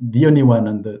the only one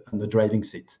on the driving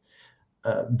seat.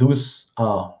 Those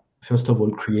are, first of all,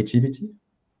 creativity.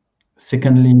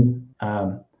 Secondly,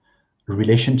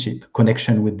 relationship,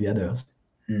 connection with the others.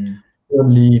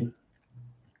 Thirdly,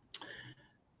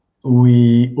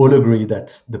 we all agree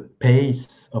that the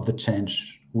pace of the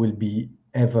change will be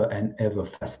ever and ever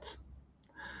fast.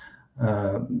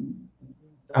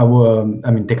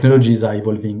 Technologies are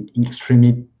evolving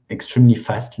extremely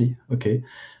fastly. Okay,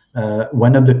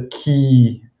 one of the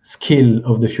key skill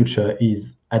of the future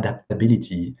is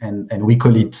adaptability, and we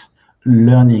call it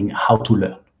learning how to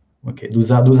learn. Okay, those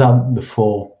are the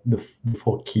four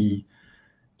key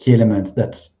elements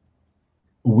that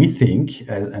we think,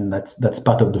 and that's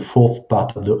part of the fourth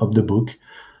part of the book.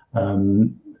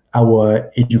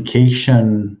 Our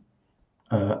education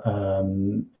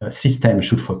system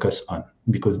should focus on,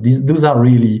 because those are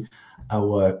really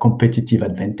our competitive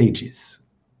advantages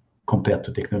compared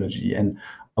to technology, and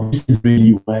this is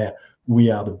really where we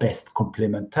are the best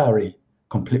complementary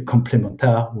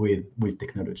with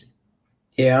technology.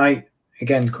 Yeah, I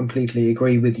again completely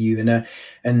agree with you,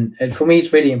 and for me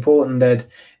it's really important that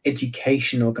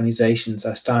education organizations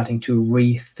are starting to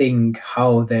rethink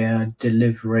how they are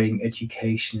delivering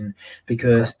education,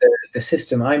 because the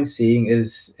system I'm seeing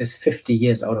is 50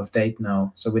 years out of date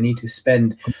now. So we need to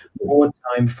spend more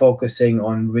time focusing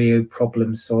on real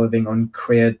problem solving, on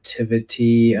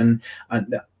creativity and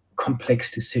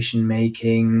complex decision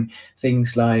making.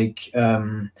 Things like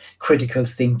critical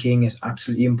thinking is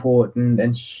absolutely important,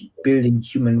 and building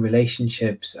human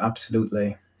relationships,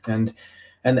 absolutely. And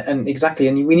exactly,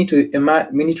 and we need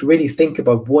to really think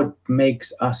about what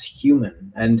makes us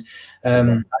human. And I had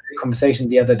a conversation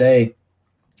the other day,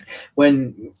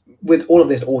 when with all of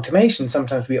this automation,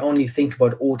 sometimes we only think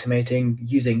about automating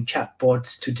using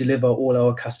chatbots to deliver all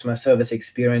our customer service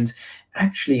experience.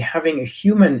 Actually, having a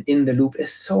human in the loop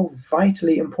is so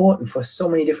vitally important for so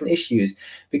many different issues,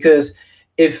 because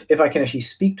if I can actually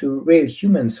speak to a real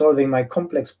human solving my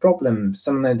complex problems,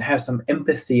 someone that has some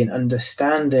empathy and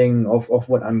understanding of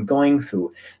what I'm going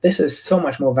through, this is so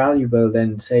much more valuable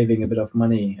than saving a bit of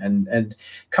money. And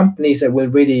companies that will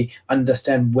really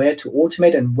understand where to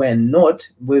automate and where not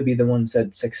will be the ones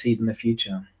that succeed in the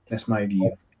future. That's my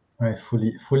view. I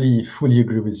fully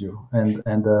agree with you. And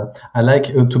I like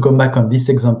to come back on this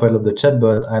example of the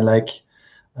chatbot. I like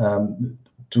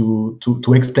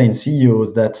to explain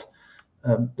CEOs that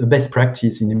the best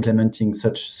practice in implementing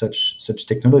such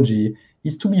technology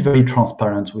is to be very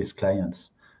transparent with clients.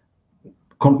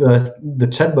 The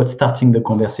chatbot starting the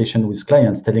conversation with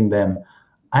clients, telling them,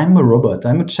 I'm a robot,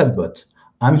 I'm a chatbot.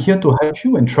 I'm here to help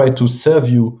you and try to serve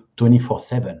you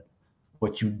 24/7,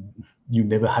 what you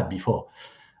never had before.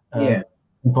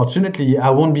 Unfortunately,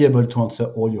 I won't be able to answer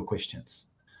all your questions.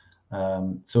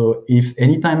 So if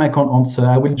anytime I can't answer,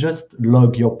 I will just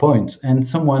log your points, and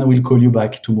someone will call you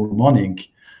back tomorrow morning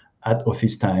at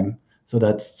office time, so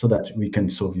that we can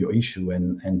solve your issue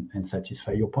and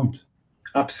satisfy your point.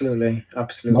 Absolutely.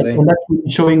 And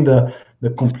that's showing the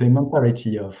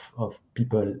complementarity of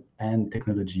people and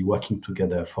technology working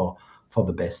together for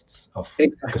the best of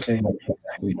Exactly. customers.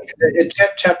 A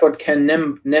chatbot can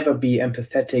never be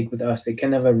empathetic with us. They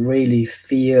can never really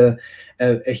feel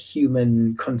a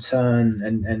human concern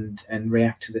and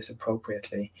react to this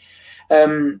appropriately.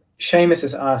 Seamus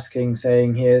is asking,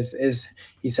 saying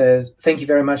he says, thank you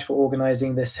very much for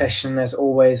organizing this session. As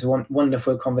always,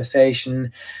 wonderful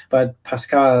conversation. But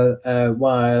Pascal,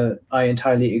 while I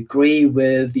entirely agree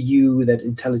with you that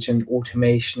intelligent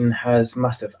automation has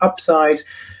massive upsides,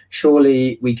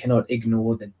 surely we cannot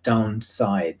ignore the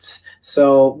downsides.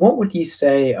 So what would you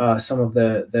say are some of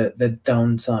the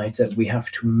downsides that we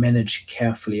have to manage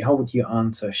carefully? How would you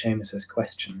answer Seamus's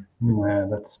question? Yeah,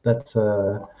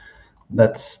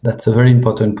 that's a very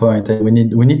important point, and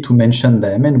we need to mention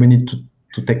them, and we need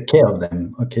to take care of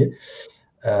them. Okay,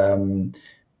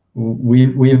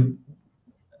 we've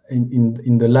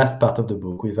in the last part of the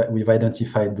book we've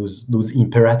identified those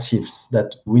imperatives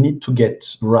that we need to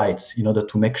get right in order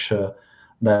to make sure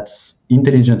that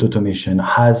intelligent automation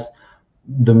has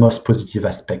the most positive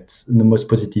aspects and the most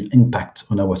positive impact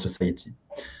on our society.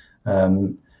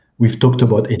 We've talked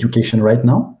about education right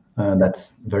now.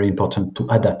 That's very important to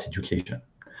adapt education.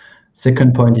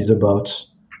 Second point is about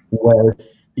wealth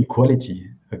equality.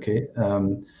 Okay,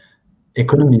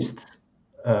 economists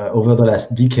over the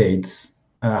last decades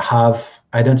have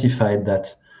identified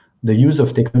that the use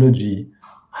of technology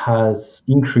has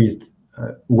increased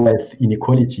wealth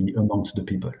inequality amongst the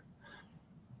people.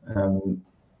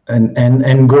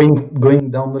 And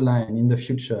going down the line in the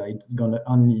future, it will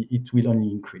only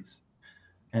increase.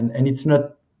 And it's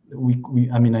not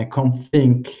I mean, I can't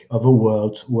think of a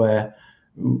world where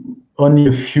only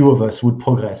a few of us would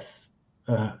progress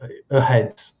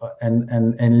ahead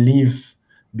and leave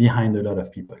behind a lot of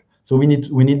people. So we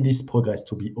need this progress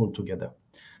to be all together,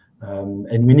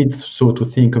 and we need so to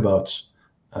think about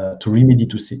to remedy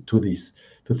to this,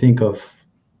 to think of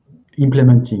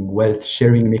implementing wealth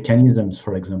sharing mechanisms,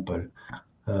 for example.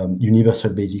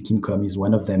 Universal basic income is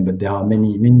one of them, but there are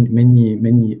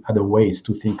many other ways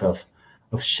to think of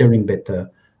sharing better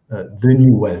the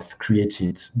new wealth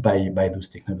created by those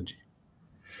technology.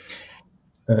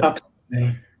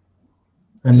 Absolutely.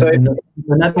 And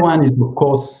another one is, of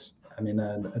course, I mean,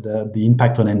 the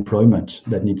impact on employment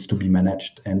that needs to be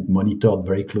managed and monitored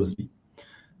very closely.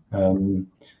 And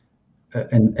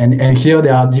here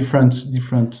there are different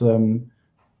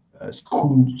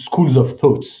schools of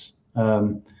thoughts.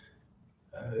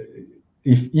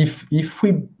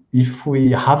 If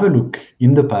we have a look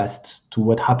in the past to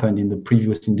what happened in the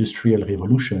previous industrial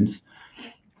revolutions,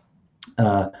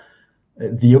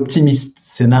 the optimist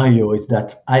scenario is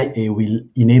that IA will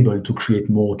enable to create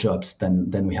more jobs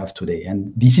than we have today,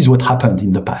 and this is what happened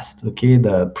in the past. Okay,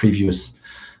 the previous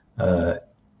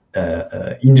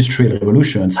industrial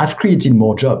revolutions have created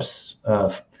more jobs,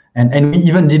 and we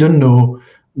even didn't know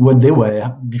what they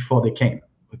were before they came.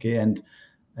 Okay, and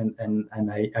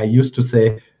I used to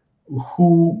say,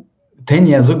 10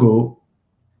 years ago,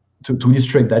 to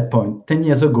illustrate that point, 10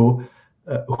 years ago,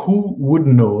 who would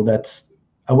know that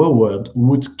our world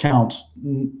would count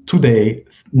today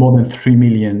more than 3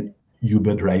 million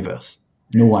Uber drivers?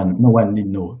 No one did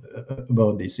know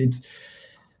about this. It's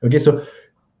okay. So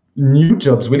new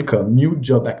jobs will come, new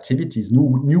job activities,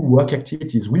 new work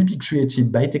activities will be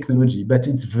created by technology, but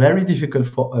it's very difficult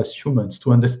for us humans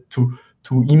to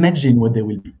imagine what they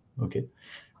will be. Okay,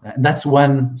 and that's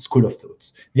one school of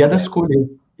thoughts. The other school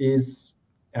is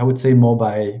I would say more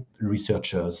by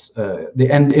researchers.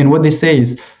 And what they say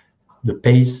is the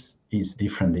pace is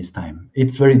different this time.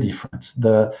 It's very different.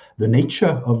 The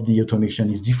nature of the automation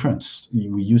is different.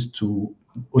 We used to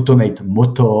automate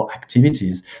motor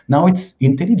activities. Now it's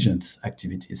intelligence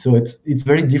activities. So it's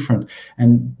very different,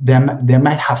 and there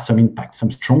might have some impact, some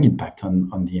strong impact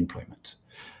on the employment.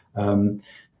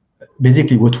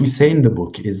 Basically, what we say in the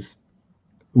book is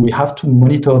we have to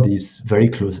monitor this very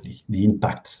closely, the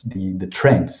impact, the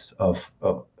trends of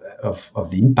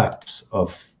the impact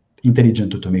of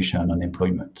intelligent automation on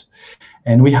employment.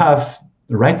 And we have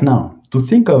right now to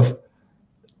think of,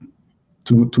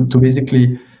 to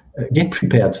basically get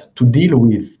prepared to deal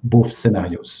with both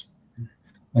scenarios.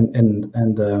 And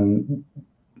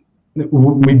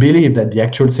we believe that the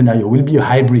actual scenario will be a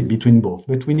hybrid between both,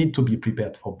 but we need to be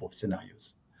prepared for both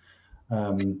scenarios.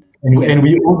 And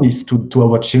we owe this to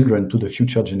our children, to the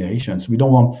future generations. We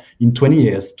don't want in 20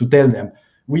 years to tell them,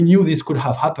 we knew this could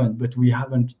have happened, but we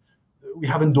haven't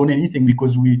done anything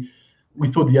because we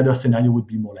thought the other scenario would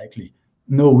be more likely.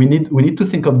 No, we need to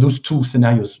think of those two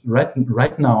scenarios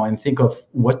right now and think of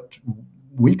what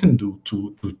we can do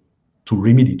to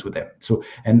remedy to them. So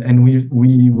and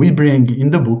we bring in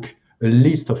the book a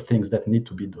list of things that need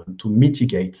to be done to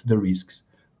mitigate the risks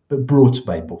brought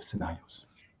by both scenarios.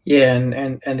 Yeah,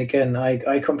 and again,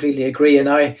 I completely agree. And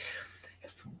I,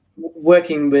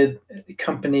 working with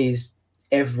companies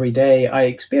every day, I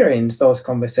experience those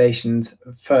conversations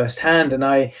firsthand,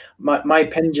 and my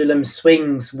pendulum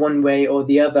swings one way or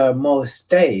the other most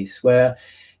days, where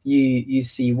you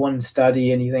see one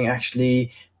study and you think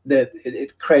actually that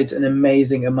it creates an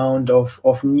amazing amount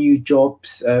of new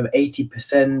jobs.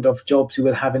 80% of jobs we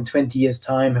will have in 20 years'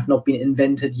 time have not been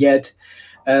invented yet.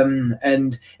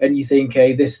 And you think,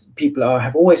 hey, this people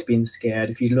have always been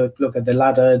scared. If you look at the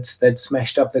ladders that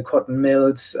smashed up the cotton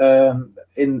mills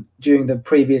during the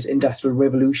previous industrial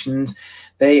revolutions,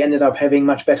 they ended up having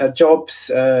much better jobs,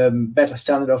 better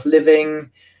standard of living.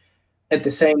 At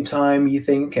the same time, you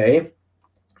think, okay,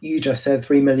 you just said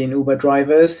 3 million Uber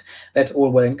drivers. That's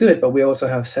all well and good, but we also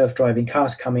have self-driving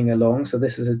cars coming along. So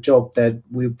this is a job that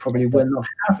we probably will not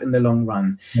have in the long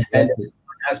run. Exactly. And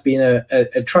has been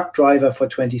a truck driver for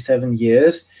 27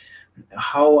 years.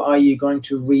 How are you going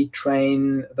to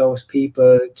retrain those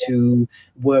people to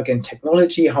work in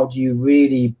technology? How do you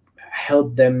really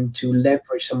help them to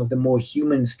leverage some of the more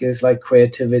human skills like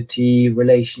creativity,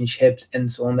 relationships,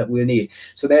 and so on that we'll need?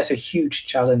 So there's a huge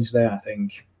challenge there, I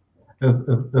think.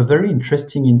 A very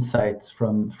interesting insight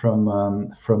from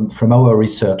our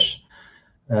research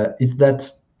is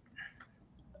that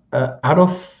out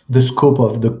of the scope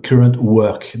of the current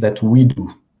work that we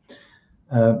do,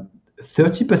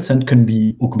 30% can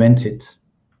be augmented,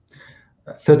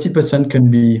 30% can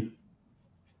be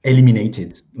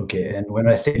eliminated. Okay, and when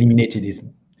I say eliminated,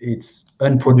 it's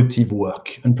unproductive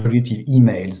work, unproductive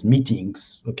emails,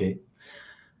 meetings. Okay,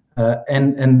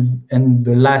 and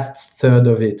the last third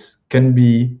of it can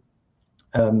be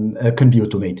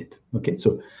automated. Okay,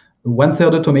 so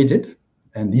 1/3 automated,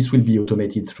 and this will be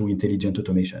automated through intelligent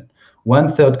automation.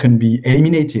 1/3 can be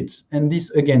eliminated, and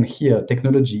this again here,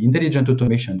 technology, intelligent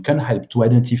automation can help to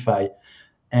identify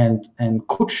and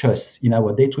coach us in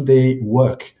our day-to-day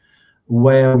work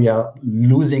where we are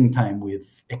losing time with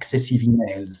excessive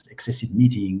emails, excessive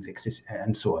meetings,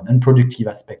 and so on, unproductive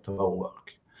aspect of our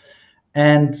work.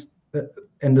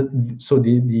 So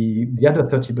the other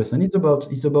 30%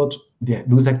 is about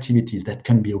those activities that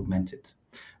can be augmented,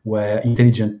 where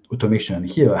intelligent automation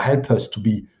here help us to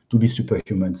be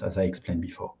superhumans, as I explained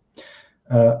before.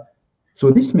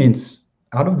 So this means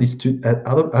out of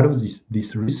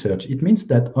this research, it means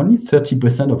that only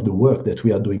 30% of the work that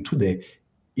we are doing today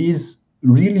is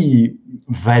really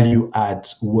value-add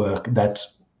work that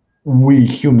we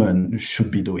humans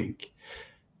should be doing.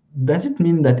 Does it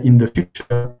mean that in the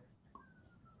future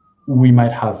we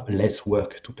might have less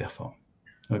work to perform?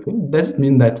 Okay, does it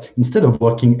mean that instead of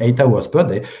working 8 hours per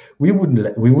day, we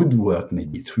would work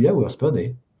maybe 3 hours per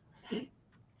day?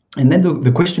 And then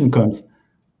the question comes,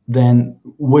 then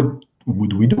what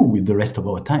would we do with the rest of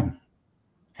our time?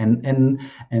 And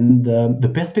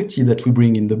the perspective that we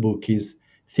bring in the book is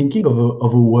thinking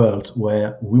of a world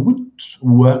where we would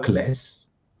work less,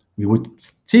 we would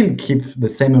still keep the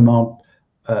same amount,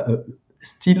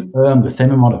 still earn the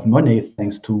same amount of money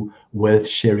thanks to wealth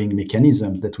sharing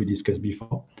mechanisms that we discussed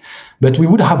before, but we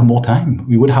would have more time.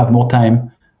 We would have more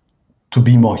time to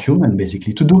be more human,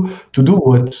 basically, to do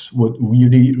what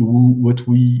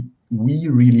we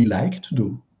really like to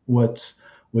do, what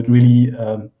really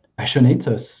passionates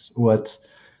us,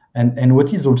 and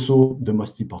what is also the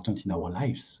most important in our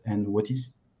lives, and what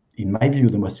is, in my view,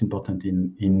 the most important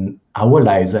in our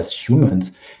lives as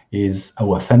humans is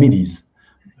our families,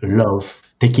 love,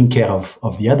 taking care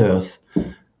of the others,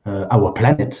 our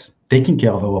planet, taking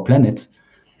care of our planet.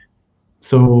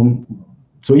 So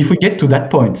if we get to that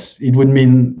point, it would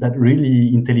mean that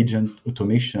really intelligent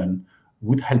automation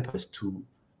would help us to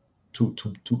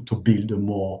build a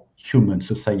more human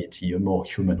society, a more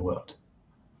human world.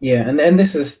 Yeah, and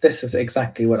this is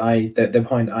exactly what the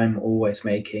point I'm always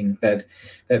making, that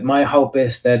my hope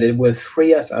is that it will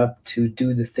free us up to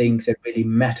do the things that really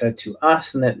matter to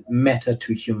us and that matter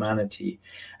to humanity.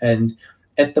 And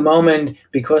at the moment,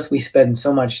 because we spend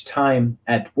so much time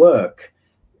at work,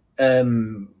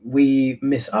 we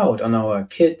miss out on our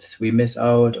kids, we miss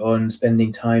out on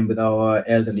spending time with our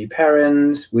elderly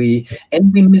parents, we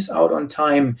miss out on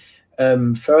time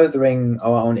furthering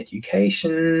our own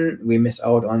education, we miss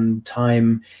out on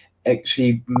time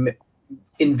actually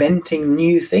inventing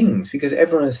new things, because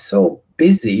everyone is so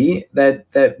busy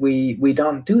that we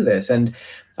don't do this. And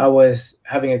I was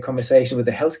having a conversation with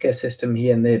the healthcare system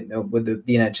here with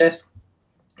the NHS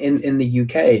in the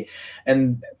UK,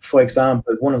 and for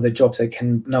example, one of the jobs that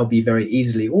can now be very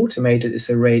easily automated is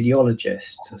a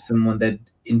radiologist, so someone that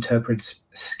interprets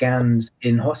scans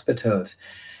in hospitals.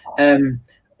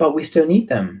 But we still need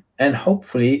them. And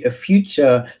hopefully a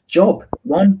future job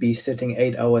won't be sitting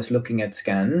 8 hours looking at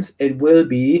scans. It will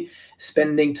be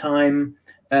spending time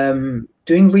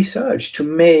doing research to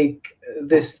make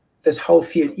this whole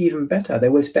field even better. They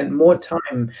will spend more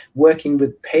time working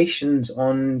with patients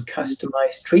on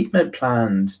customized treatment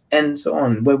plans and so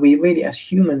on, where we really as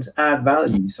humans add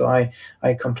value. So I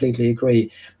completely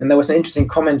agree. And there was an interesting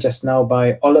comment just now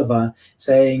by Oliver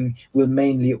saying we'll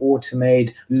mainly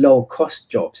automate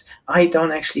low-cost jobs. I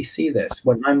don't actually see this.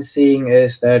 What I'm seeing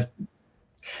is that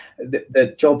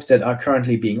the jobs that are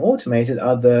currently being automated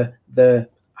are the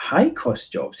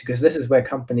high-cost jobs, because this is where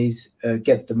companies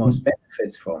get the most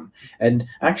benefits from. And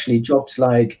actually jobs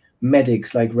like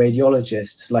medics, like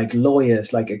radiologists, like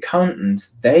lawyers, like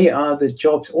accountants, they are the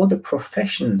jobs or the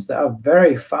professions that are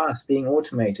very fast being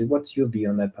automated. What's your view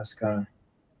on that, Pascal?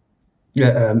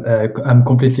 Yeah, I'm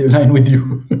completely aligned with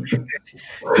you.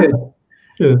 Good.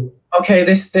 Yeah. Okay,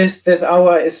 this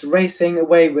hour is racing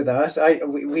away with us.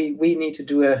 We need to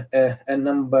do a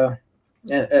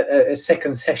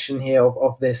second session here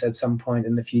of this at some point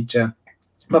in the future.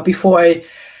 But before I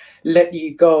let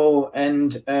you go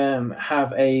and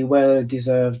have a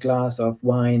well-deserved glass of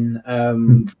wine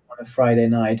on a Friday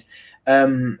night,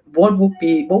 what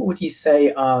would you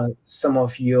say are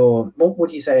your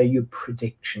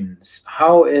predictions?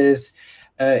 How is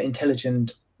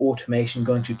intelligent automation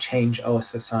going to change our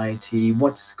society?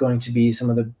 What's going to be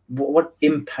what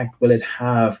impact will it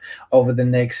have over the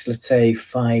next, let's say,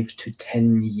 5 to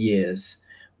 10 years?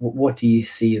 What do you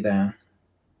see there?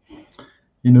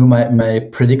 You know, my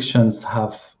predictions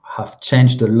have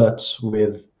changed a lot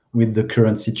with the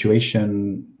current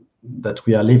situation that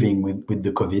we are living with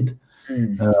the COVID.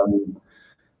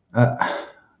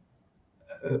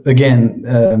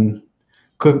 Again,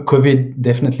 COVID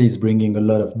definitely is bringing a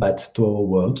lot of bad to our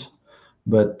world,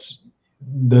 but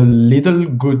the little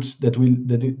good that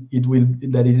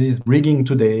it is bringing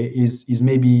today is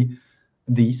maybe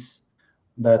this,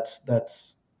 that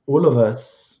all of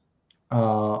us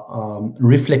are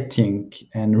reflecting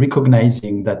and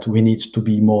recognizing that we need to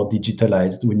be more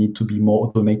digitalized, we need to be more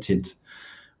automated.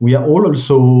 We are all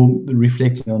also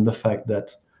reflecting on the fact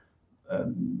that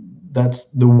that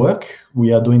the work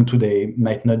we are doing today we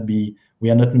might not be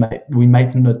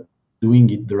doing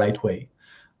it the right way,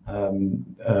 and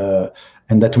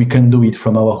that we can do it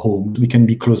from our homes, we can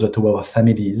be closer to our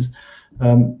families.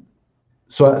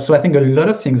 So I think a lot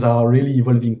of things are really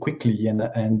evolving quickly,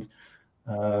 and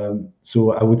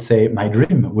so I would say my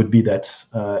dream would be that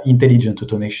intelligent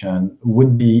automation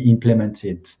would be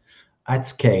implemented at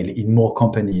scale in more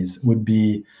companies, would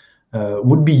be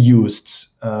used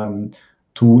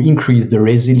to increase the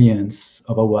resilience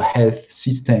of our health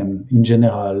system in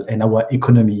general and our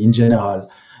economy in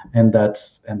general, and back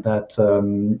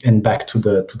to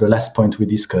the last point we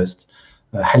discussed,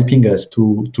 helping us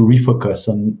to refocus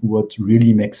on what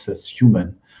really makes us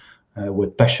human,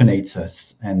 what passionates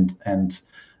us, and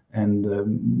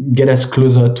get us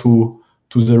closer to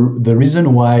the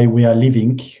reason why we are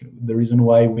living, the reason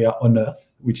why we are on Earth,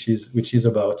 which is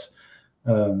about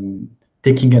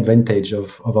taking advantage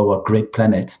of our great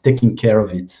planet, taking care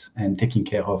of it, and taking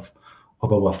care of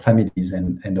our families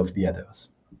and of the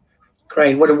others.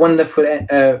 Great. What a wonderful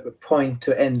point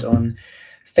to end on.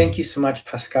 Thank you so much,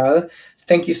 Pascal.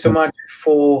 Thank you so much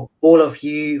for all of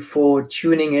you for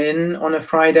tuning in on a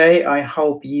Friday. I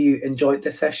hope you enjoyed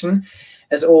the session.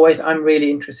 As always, I'm really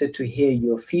interested to hear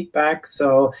your feedback.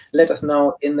 So let us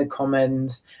know in the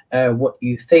comments what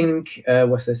you think.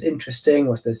 Was this interesting?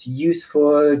 Was this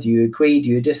useful? Do you agree? Do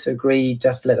you disagree?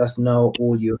 Just let us know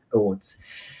all your thoughts.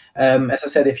 As I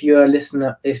said, if you're a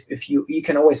listener, if you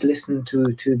can always listen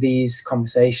to these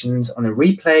conversations on a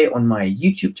replay on my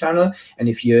YouTube channel. And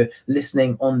if you're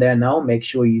listening on there now, make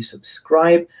sure you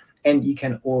subscribe. And you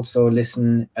can also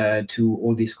listen to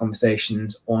all these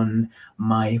conversations on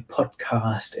my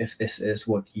podcast if this is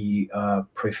what you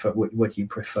prefer. What you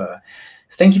prefer.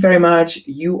 Thank you very much.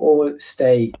 You all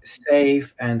stay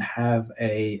safe and have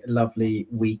a lovely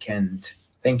weekend.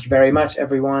 Thank you very much,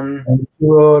 everyone. Thank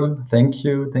you all. Thank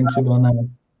you, Bornet.